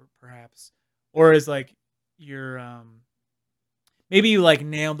technique perhaps? Or is like your maybe you like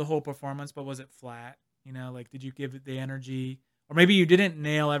nailed the whole performance, but was it flat? You know, like did you give it the energy? Or maybe you didn't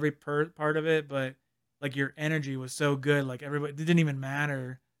nail every part of it, but like your energy was so good, like everybody, it didn't even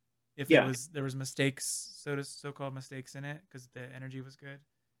matter if there was mistakes, so-called mistakes in it, because the energy was good.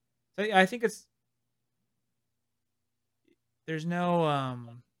 So yeah, I think there's no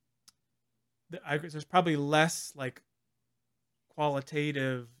there's probably less like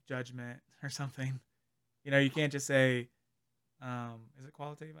qualitative judgment or something. You know, you can't just say, is it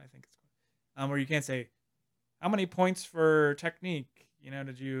qualitative? I think it's where you can't say, how many points for technique? You know,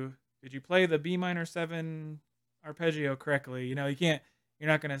 did you play the B minor 7 arpeggio correctly? You know, you're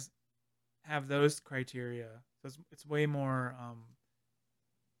not going to have those criteria. So it's way more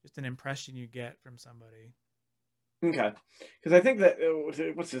just an impression you get from somebody. Okay, because I think that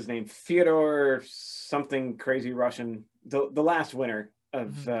what's his name, Fyodor something crazy Russian, the last winner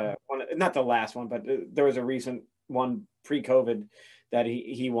of not the last one, but there was a recent one pre-COVID that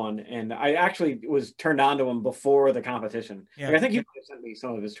he won, and I actually was turned on to him before the competition. Yeah. Like, I think he sent me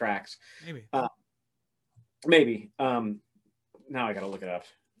some of his tracks. Maybe. Now I gotta look it up.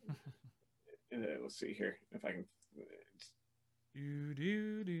 Let's see here if I can.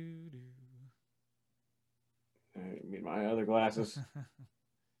 I need my other glasses.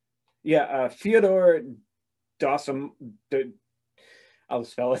 Yeah, Fyodor Dawson. I'll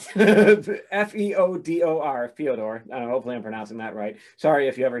spell it. Feodor, Fyodor. Hopefully I'm pronouncing that right. Sorry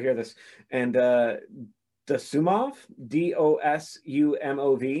if you ever hear this. And Dosumov,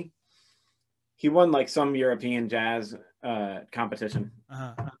 Dosumov. He won like some European jazz competition.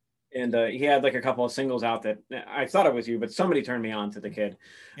 And he had like a couple of singles out that I thought it was you, but somebody turned me on to the kid.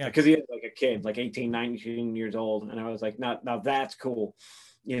 Because he had like a kid, like 18, 19 years old. And I was like, now that's cool.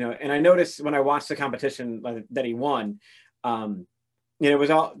 You know, and I noticed when I watched the competition that he won, you know, it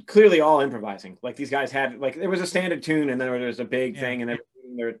was clearly all improvising. Like these guys had, like, there was a standard tune and then there was a big thing, and then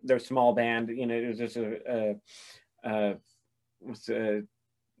their small band, you know, it was just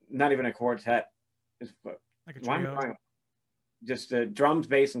not even a quartet. It's like a trio. Just drums,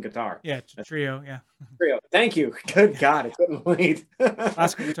 bass, and guitar. Yeah, trio. Yeah. Trio. Thank you. Good God, I couldn't wait.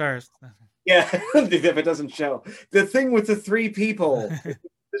 Classical guitarist. Yeah, if it doesn't show. The thing with the three people,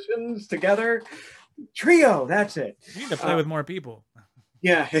 musicians together, trio. That's it. You need to play with more people.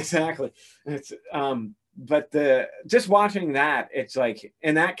 Yeah, exactly. It's but just watching that, it's like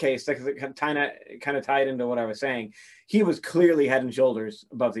in that case, like, kind of tied into what I was saying. He was clearly head and shoulders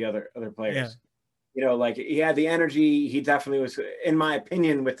above the other players. Yeah. You know, like he had the energy. He definitely was, in my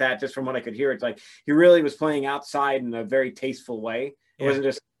opinion, with that. Just from what I could hear, it's like he really was playing outside in a very tasteful way. It wasn't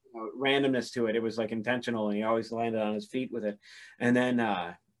just randomness to it. It was like intentional, and he always landed on his feet with it. And then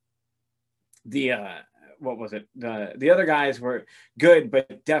the what was it? The other guys were good,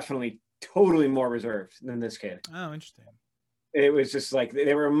 but definitely totally more reserved than this kid. Oh, interesting. It was just like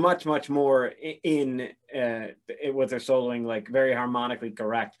they were much more in with their soloing, like very harmonically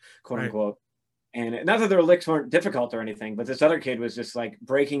correct, quote unquote. And not that their licks weren't difficult or anything, but this other kid was just like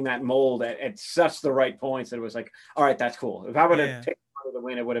breaking that mold at such the right points that it was like, all right, that's cool. If I would have taken the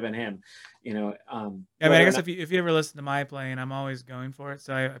win, it would have been him. You know. I mean, I guess if you ever listen to my playing, I'm always going for it.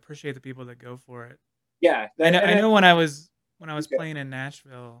 So I appreciate the people that go for it. Yeah, I know when I was playing in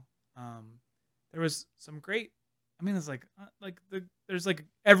Nashville, there was some great. I mean, it's like there's like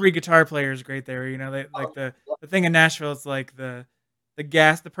every guitar player is great there. You know, the thing in Nashville, it's like the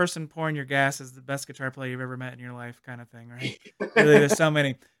person pouring your gas is the best guitar player you've ever met in your life, kind of thing, right? Really, there's so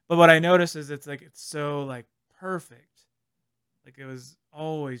many. But what I noticed is it's so like perfect. Like it was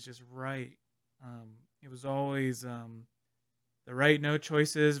always just right. It was always the right note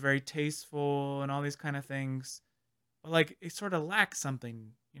choices, very tasteful, and all these kind of things. But like it sort of lacks something.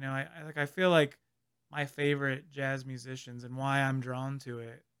 You know, I feel like my favorite jazz musicians and why I'm drawn to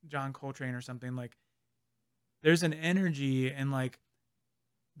it, John Coltrane or something, like there's an energy and like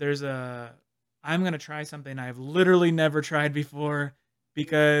I'm going to try something I've literally never tried before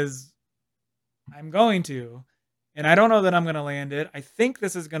because I'm going to, and I don't know that I'm going to land it. I think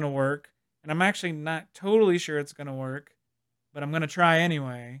this is going to work, and I'm actually not totally sure it's going to work, but I'm going to try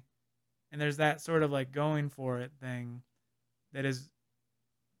anyway. And there's that sort of like going for it thing that is,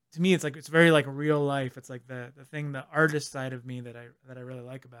 to me, it's like, it's very like real life. It's like the thing, the artist side of me that I really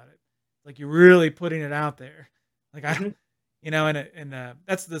like about it. It's like you're really putting it out there. Like you know, and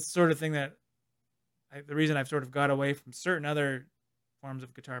that's the sort of thing that the reason I've sort of got away from certain other forms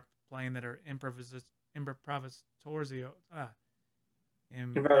of guitar playing that are improvisational.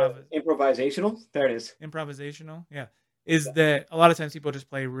 There it is. Improvisational, yeah. Is that a lot of times people just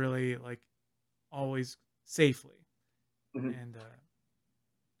play really like always safely, and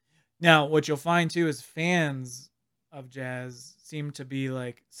now what you'll find too is fans of jazz seem to be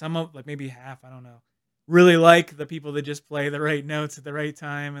like some of like maybe half, I don't know, really like the people that just play the right notes at the right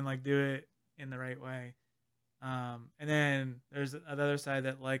time and like do it in the right way. And then there's the other side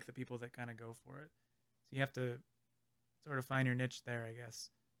that like the people that kind of go for it. So you have to sort of find your niche there, I guess.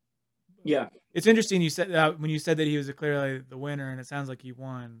 Yeah, it's interesting you said when you said that he was clearly the winner, and it sounds like he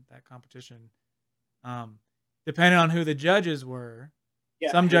won that competition. Depending on who the judges were,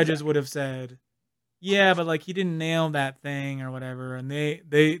 some judges would have said, "Yeah, but like he didn't nail that thing or whatever," and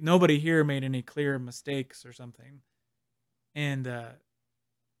they nobody here made any clear mistakes or something, and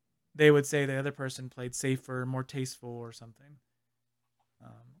they would say the other person played safer, more tasteful, or something.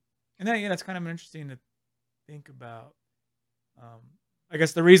 And then that's kind of interesting to think about. I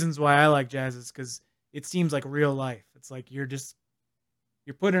guess the reasons why I like jazz is because it seems like real life. It's like you're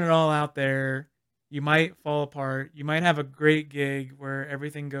putting it all out there. You might fall apart. You might have a great gig where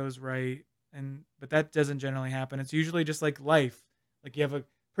everything goes right, but that doesn't generally happen. It's usually just like life. Like you have a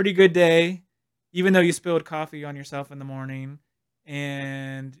pretty good day, even though you spilled coffee on yourself in the morning,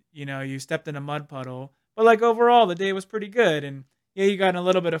 and you stepped in a mud puddle. But like overall, the day was pretty good, and yeah, you got in a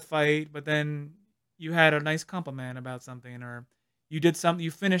little bit of fight, but then you had a nice compliment about something, or you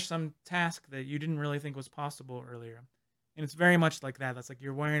finished some task that you didn't really think was possible earlier. And it's very much like that. That's like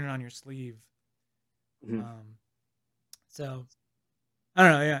you're wearing it on your sleeve. So I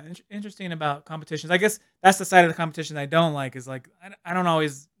don't know. Yeah. Interesting about competitions. I guess that's the side of the competition I don't like is like, I don't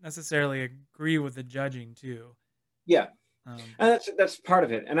always necessarily agree with the judging too. Yeah. And that's part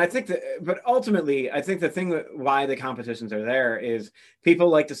of it. And I think but ultimately, I think the thing why the competitions are there is people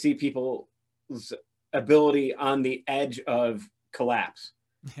like to see people's ability on the edge of collapse.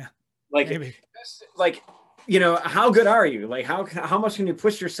 Yeah. Like, maybe. Like, how good are you? Like, how much can you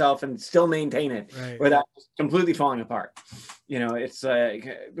push yourself and still maintain it without completely falling apart? It's like,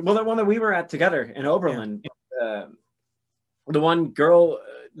 well, the one that we were at together in Oberlin, the one girl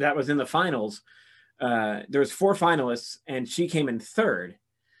that was in the finals, there was 4 finalists and she came in 3rd,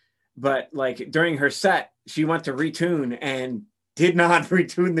 but like during her set, she went to retune and did not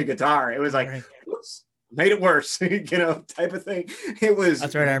retune the guitar. It was like, oops, made it worse, type of thing. It was.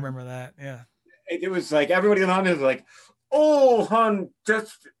 That's right. I remember that. Yeah. It was like everybody on it was like, "Oh, hon,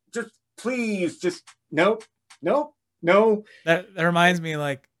 just please, just nope. That reminds me,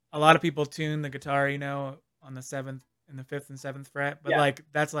 like a lot of people tune the guitar, on the 7th and the 5th and 7th fret, but like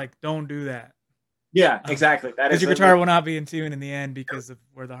that's like don't do that. Yeah, exactly. That is your guitar will not be in tune in the end because of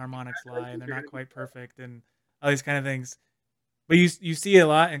where the harmonics lie, and they're not quite perfect, and all these kind of things. But you see it a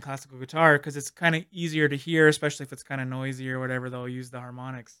lot in classical guitar because it's kind of easier to hear, especially if it's kind of noisy or whatever. They'll use the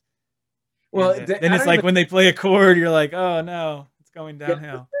harmonics, Well, and then I it's don't like even when they play a chord, you're like, oh no, it's going get in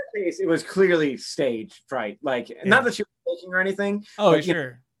downhill. their case. It was clearly staged, right? Like, not Yeah. that she was faking or anything, Oh, but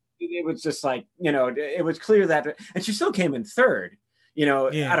sure. it was just like, it was clear that, and she still came in third,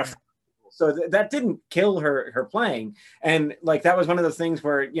 out Yeah. of, so that didn't kill her playing. And like, that was one of those things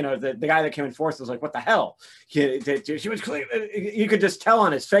where, the guy that came in fourth was like, what the hell? She was clear. You could just tell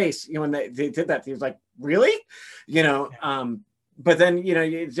on his face, when they did that, he was like, really? But then,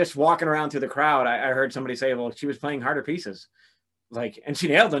 just walking around through the crowd, I heard somebody say, well, she was playing harder pieces. Like, and she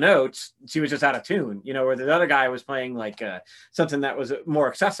nailed the notes. She was just out of tune, where the other guy was playing like something that was more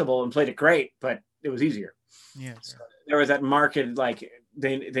accessible and played it great, but it was easier. Yeah. So there was that marked, like,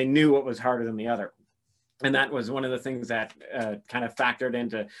 they knew what was harder than the other. And that was one of the things that kind of factored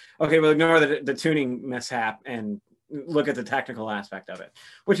into, okay, we'll ignore the tuning mishap and look at the technical aspect of it,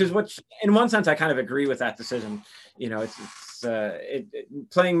 which in one sense, I kind of agree with that decision.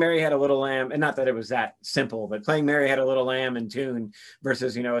 Playing Mary Had a Little Lamb, and not that it was that simple, but playing Mary Had a Little Lamb in tune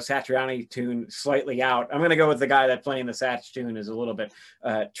versus, a Satriani tune slightly out. I'm going to go with the guy that playing the Satch tune is a little bit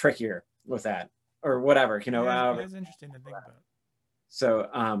trickier with that, or whatever, It's interesting to think about. So,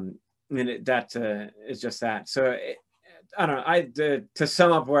 that is just that. So, I don't know. To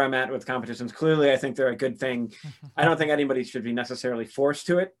sum up where I'm at with competitions, clearly I think they're a good thing. I don't think anybody should be necessarily forced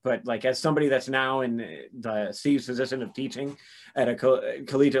to it, but like, as somebody that's now in the Steve's position of teaching at a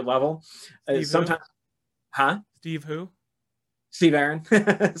collegiate level, sometimes, Steve who? Steve Aaron.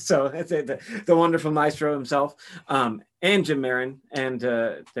 So that's the wonderful maestro himself, and Jim Marin, and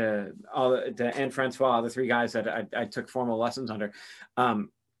and Francois, the three guys that I took formal lessons under.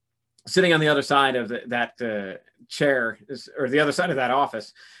 Sitting on the other side of that chair, or the other side of that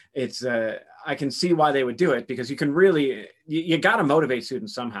office, it's I can see why they would do it, because you can really, you got to motivate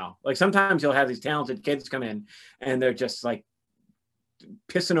students somehow. Like, sometimes you'll have these talented kids come in and they're just like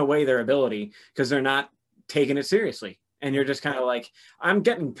pissing away their ability because they're not taking it seriously. And you're just kind of like, I'm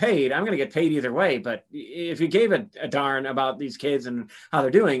getting paid. I'm going to get paid either way. But if you gave a darn about these kids and how they're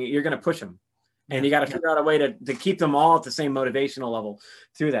doing, you're going to push them. And you got to figure out a way to keep them all at the same motivational level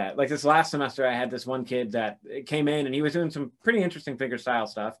through that. Like, this last semester, I had this one kid that came in and he was doing some pretty interesting figure style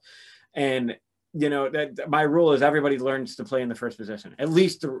stuff. And, that my rule is everybody learns to play in the first position, at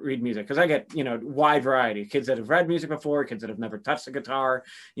least to read music. Because I get, wide variety. Kids that have read music before, kids that have never touched the guitar,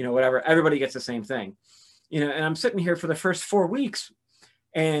 whatever. Everybody gets the same thing. And I'm sitting here for the first 4 weeks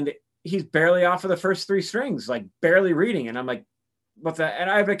and he's barely off of the first 3 strings, like barely reading. And I'm like, what's that?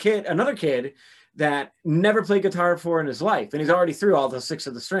 And I have another kid that never played guitar before in his life, and he's already through all the 6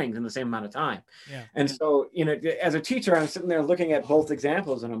 of the strings in the same amount of time. Yeah. And so, as a teacher, I'm sitting there looking at both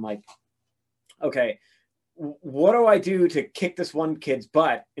examples and I'm like, okay, what do I do to kick this one kid's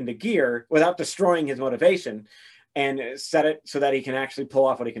butt into gear without destroying his motivation, and set it so that he can actually pull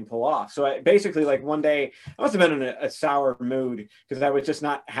off what he can pull off? So I basically, like, one day I must have been in a sour mood because I was just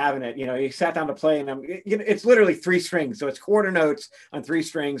not having it. He sat down to play, and it's literally 3 strings. So it's quarter notes on 3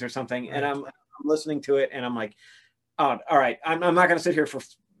 strings or something. Right. And I'm listening to it and I'm like, oh, all right, I'm not going to sit here for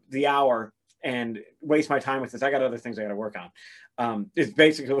the hour and waste my time with this. I got other things I got to work on. It's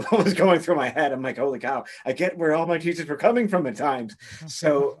basically what was going through my head. I'm like, holy cow, I get where all my teachers were coming from at times.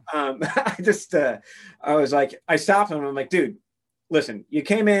 So I was like, I stopped him. I'm like, dude, listen, you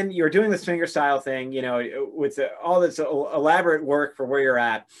came in, you were doing this finger style thing, with all this elaborate work for where you're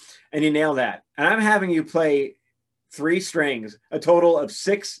at, and you nailed that. And I'm having you play 3 strings, a total of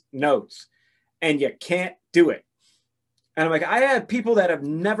 6 notes, and you can't do it. And I'm like, I have people that have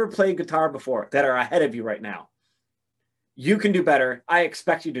never played guitar before that are ahead of you right now. You can do better. I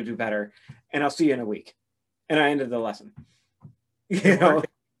expect you to do better. And I'll see you in a week. And I ended the lesson.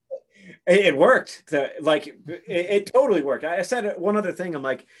 It worked. It totally worked. I said one other thing. I'm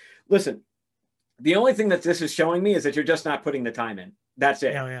like, listen, the only thing that this is showing me is that you're just not putting the time in. That's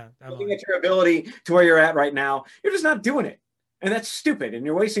it. Yeah, looking at your ability to where you're at right now, you're just not doing it. And that's stupid. And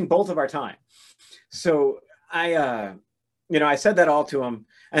you're wasting both of our time. So I said that all to him.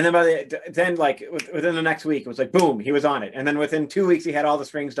 And then within the next week, it was like, boom, he was on it. And then within 2 weeks, he had all the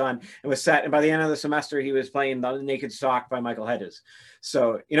strings done and was set. And by the end of the semester, he was playing The Naked Stalk by Michael Hedges.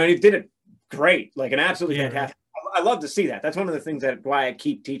 So, he did it great, like an absolutely fantastic. I love to see that. That's one of the things why I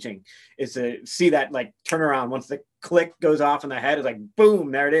keep teaching, is to see that like turnaround. Once the click goes off in the head, it's like,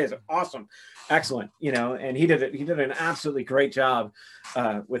 boom, there it is. Awesome. Excellent. And he did an absolutely great job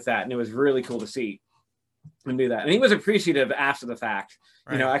with that. And it was really cool to see. and do that. And he was appreciative after the fact.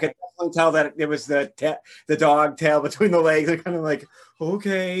 You know, Right. I could definitely tell that it was the dog tail between the legs and kind of like,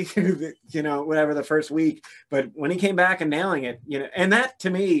 okay, you know, whatever the first week. But when he came back and nailing it, you know, and that to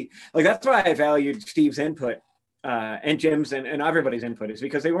me, like, that's why I valued Steve's input and Jim's and everybody's input, is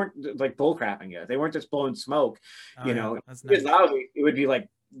because they weren't like bull crapping you. They weren't just blowing smoke. Oh You yeah, know, that's it was nice. lousy. It would be like,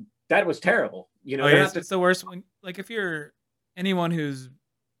 that was terrible. You know, Oh they're yeah, not it's just, the worst when, like, if you're anyone who's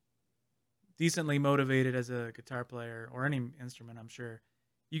decently motivated as a guitar player or any instrument, I'm sure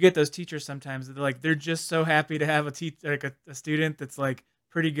you get those teachers sometimes that they're just so happy to have like a student that's like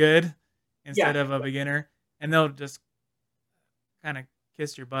pretty good yeah, instead of a beginner, and they'll just kind of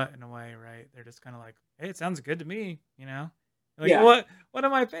kiss your butt in a way, right? They're just kind of like, hey, it sounds good to me, you know. Like, yeah. what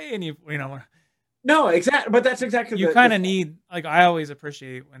am I paying you? You know, No, exactly. But that's exactly you the kind of need, like, I always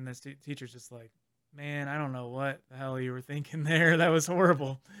appreciate when the teacher's just like, man, I don't know what the hell you were thinking there. That was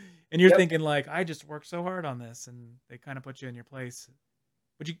horrible. And you're yep. thinking like, I just worked so hard on this, and they kind of put you in your place.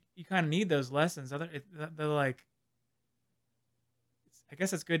 But you kind of need those lessons. They're like, I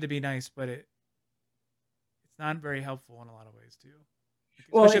guess it's good to be nice, but it's not very helpful in a lot of ways too. Like,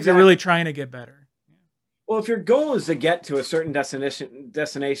 Well, especially if you're exactly. really trying to get better. Well, if your goal is to get to a certain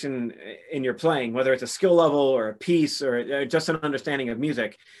destination in your playing, whether it's a skill level or a piece or just an understanding of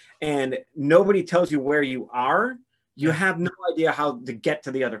music, and nobody tells you where you are, you Yeah. have no idea how to get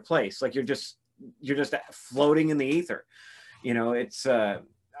to the other place. Like, you're just floating in the ether. You know, it's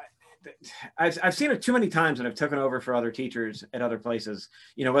I've seen it too many times when I've taken over for other teachers at other places.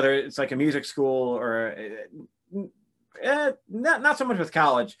 You know, whether it's like a music school or not so much with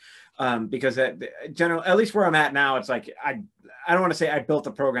college, because general, at least where I'm at now, it's like I don't want to say I built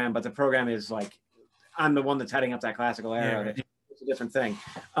the program, but the program is like I'm the one that's heading up that classical era. Yeah, right. It's a different thing.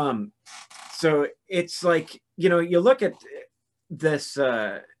 So it's like, you know, you look at this.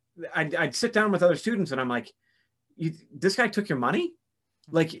 I'd sit down with other students and I'm like, this guy took your money?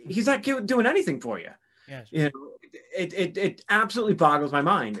 Like, he's not doing anything for you. Yeah, sure. You know, it absolutely boggles my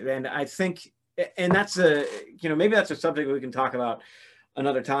mind. And I think, and that's you know, maybe that's a subject we can talk about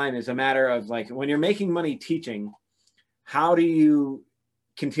another time, is a matter of like, when you're making money teaching, how do you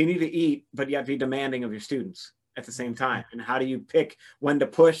continue to eat, but yet be demanding of your students at the same time? And how do you pick when to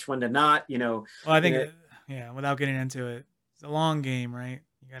push, when to not, you know? Well, I think, You know, yeah, without getting into it, it's a long game, right?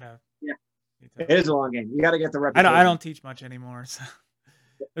 You gotta yeah, be it tough. is a long game. You got to get the I reputation. don't teach much anymore, so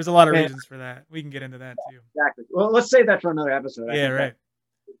there's a lot of Man, reasons for that. We can get into that too. exactly. Well, let's save that for another episode. I Yeah, think that's right.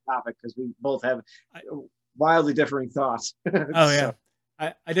 a good topic because we both have I, wildly differing thoughts. oh yeah,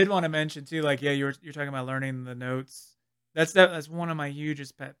 So, I did want to mention too, like, yeah, you're talking about learning the notes. That's one of my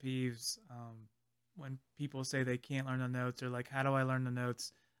hugest pet peeves. When people say they can't learn the notes, or like, how do I learn the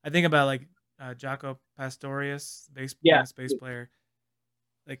notes? I think about like Jaco Pastorius, yeah, famous bass player.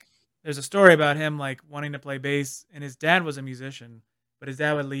 Like, there's a story about him like wanting to play bass, and his dad was a musician, but his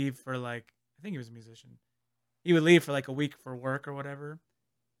dad would leave for like, I think he was a musician. He would leave for like a week for work or whatever.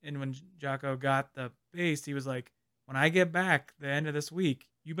 And when Jocko got the bass, he was like, when I get back the end of this week,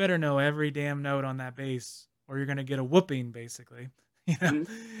 you better know every damn note on that bass, or you're gonna get a whooping, basically. You know? mhm,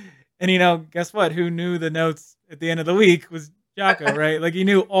 And guess what? Who knew the notes at the end of the week was Jocko, right? Like, he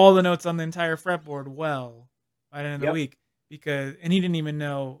knew all the notes on the entire fretboard well by the end of the yep, week, and he didn't even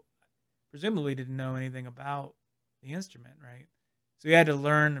know, presumably didn't know anything about the instrument, right? So he had to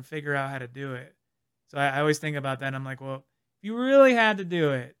learn and figure out how to do it. So I always think about that. And I'm like, well, if you really had to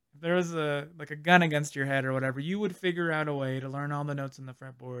do it, if there was a gun against your head or whatever, you would figure out a way to learn all the notes on the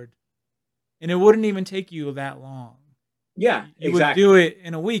fretboard, and it wouldn't even take you that long. yeah, You would exactly. do it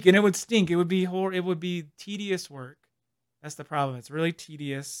in a week, and it would stink. It would be It would be tedious work. That's the problem. It's really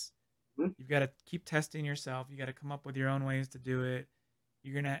tedious. Mhm, You've got to keep testing yourself. You got to come up with your own ways to do it.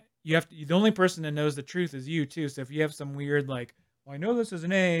 You have to. The only person that knows the truth is you too. So if you have some weird, like, well, I know this is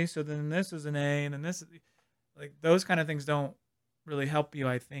an A, so then this is an A, and then this is, like, those kind of things don't really help you,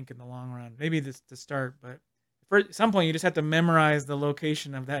 I think, in the long run. Maybe this to start, but at some point you just have to memorize the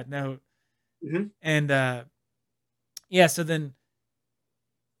location of that note. mhm. And yeah, so then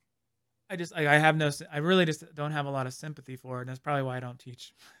I have I really just don't have a lot of sympathy for it, and that's probably why I don't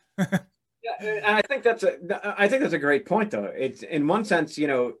teach. Yeah, and I think that's a great point, though. It's, in one sense, you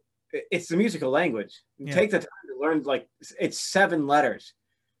know, it's the musical language. You Yeah, take the time to learn, like, it's 7 letters,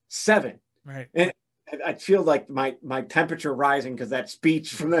 7. right. And I feel like my temperature rising because that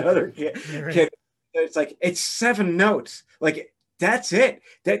speech from that other Yeah, right. kid. It's like, it's 7 notes. Like, that's it.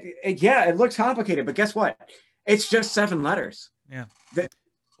 That, yeah, it looks complicated, but guess what? It's just 7 letters. Yeah. The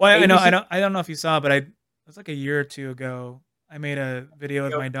Well, I know ABC. I don't know if you saw, but it was like a year or two ago. I made a video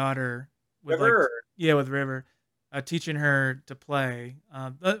with my daughter with like, River. yeah, with River. teaching her to play.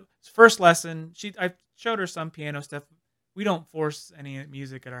 The first lesson, I showed her some piano stuff. We don't force any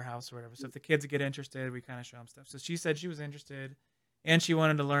music at our house or whatever. So if the kids get interested, we kind of show them stuff. So she said she was interested, and she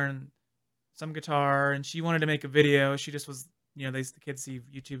wanted to learn some guitar, and she wanted to make a video. She just was, the kids see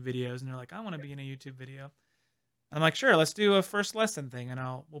YouTube videos, and they're like, I want to be in a YouTube video. And I'm like, sure, let's do a first lesson thing, and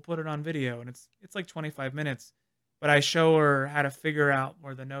we'll put it on video, and it's like 25 minutes. But I show her how to figure out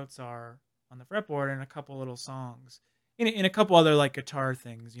where the notes are on the fretboard and a couple little songs, in a couple other like guitar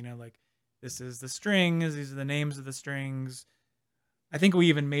things, like this is the strings, these are the names of the strings. I think we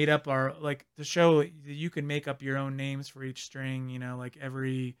even made up our, like, to show that you can make up your own names for each string, like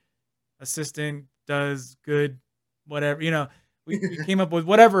every assistant does good, whatever, we came up with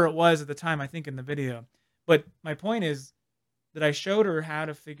whatever it was at the time, I think, in the video. But my point is that I showed her how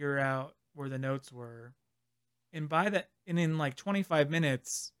to figure out where the notes were. And in like 25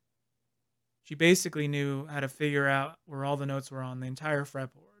 minutes, she basically knew how to figure out where all the notes were on the entire fretboard.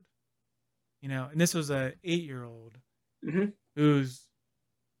 And this was a 8-year-old who's,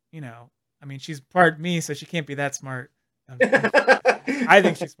 she's part me, so she can't be that smart. I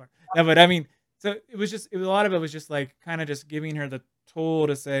think she's smart. No, but so it was a lot of it was just like kind of just giving her the tool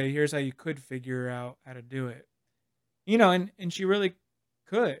to say, here's how you could figure out how to do it. And she really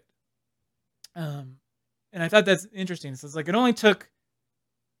could. And I thought that's interesting. So it's like, it only took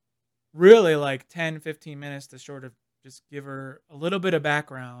really like 10, 15 minutes to sort of just give her a little bit of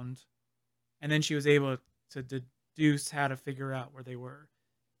background. And then she was able to deduce how to figure out where they were.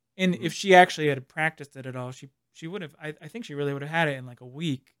 And if she actually had practiced it at all, she would have, I think she really would have had it in like a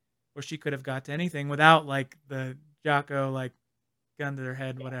week, where she could have got to anything without like the Jocko, like, gun to their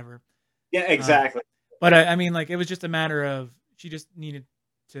head, whatever. Yeah, exactly. But like, it was just a matter of, she just needed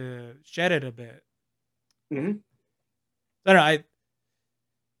to shed it a bit. Mm-hmm. So I don't know,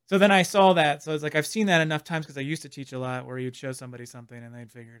 so then I saw that. So it's like, I've seen that enough times because I used to teach a lot where you'd show somebody something and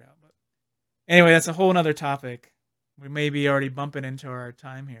they'd figure it out. But anyway, that's a whole nother topic. We may be already bumping into our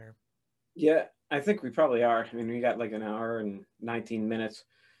time here. Yeah, I think we probably are. We got like an hour and 19 minutes.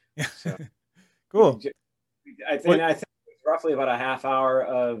 Yeah. So. Cool. I think it's roughly about a half hour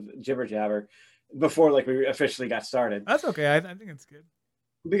of jibber jabber before like we officially got started. That's okay. I think it's good.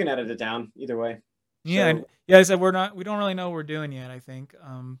 We can edit it down either way. Yeah, so, I said we don't really know what we're doing yet, I think.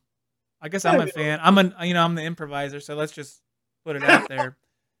 I guess I'm a fan. I'm the improviser, so let's just put it out there.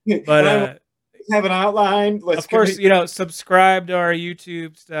 But have an outline. Of course, subscribe to our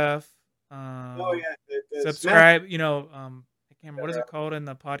YouTube stuff. Oh yeah, subscribe. I can't remember, what is it called in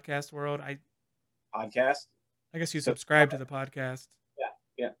the podcast world? Podcast. I guess you subscribe to the podcast.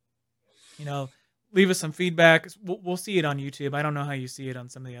 Yeah. Leave us some feedback. We'll see it on YouTube. I don't know how you see it on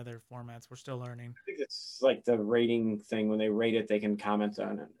some of the other formats. We're still learning. I think it's like the rating thing. When they rate it, they can comment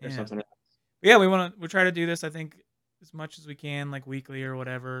on it or something. Yeah, we'll try to do this, I think, as much as we can, like weekly or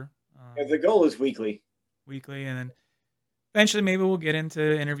whatever. The goal is weekly. And then eventually maybe we'll get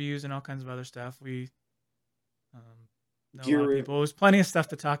into interviews and all kinds of other stuff. We know a lot of people. There's plenty of stuff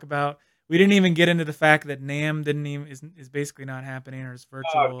to talk about. We didn't even get into the fact that NAMM is basically not happening, or it's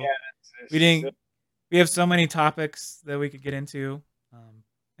virtual. Oh, yeah, we have so many topics that we could get into.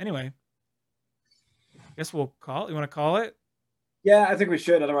 Anyway, I guess we'll call it. You want to call it? Yeah, I think we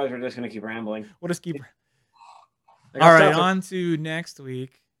should. Otherwise, we're just going to keep rambling. We'll just keep. All right, on to next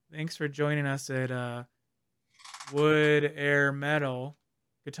week. Thanks for joining us at Wood, Air, Metal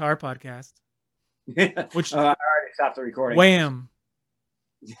Guitar Podcast. Which I already stopped the recording. Wham!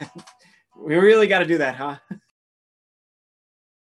 We really got to do that, huh?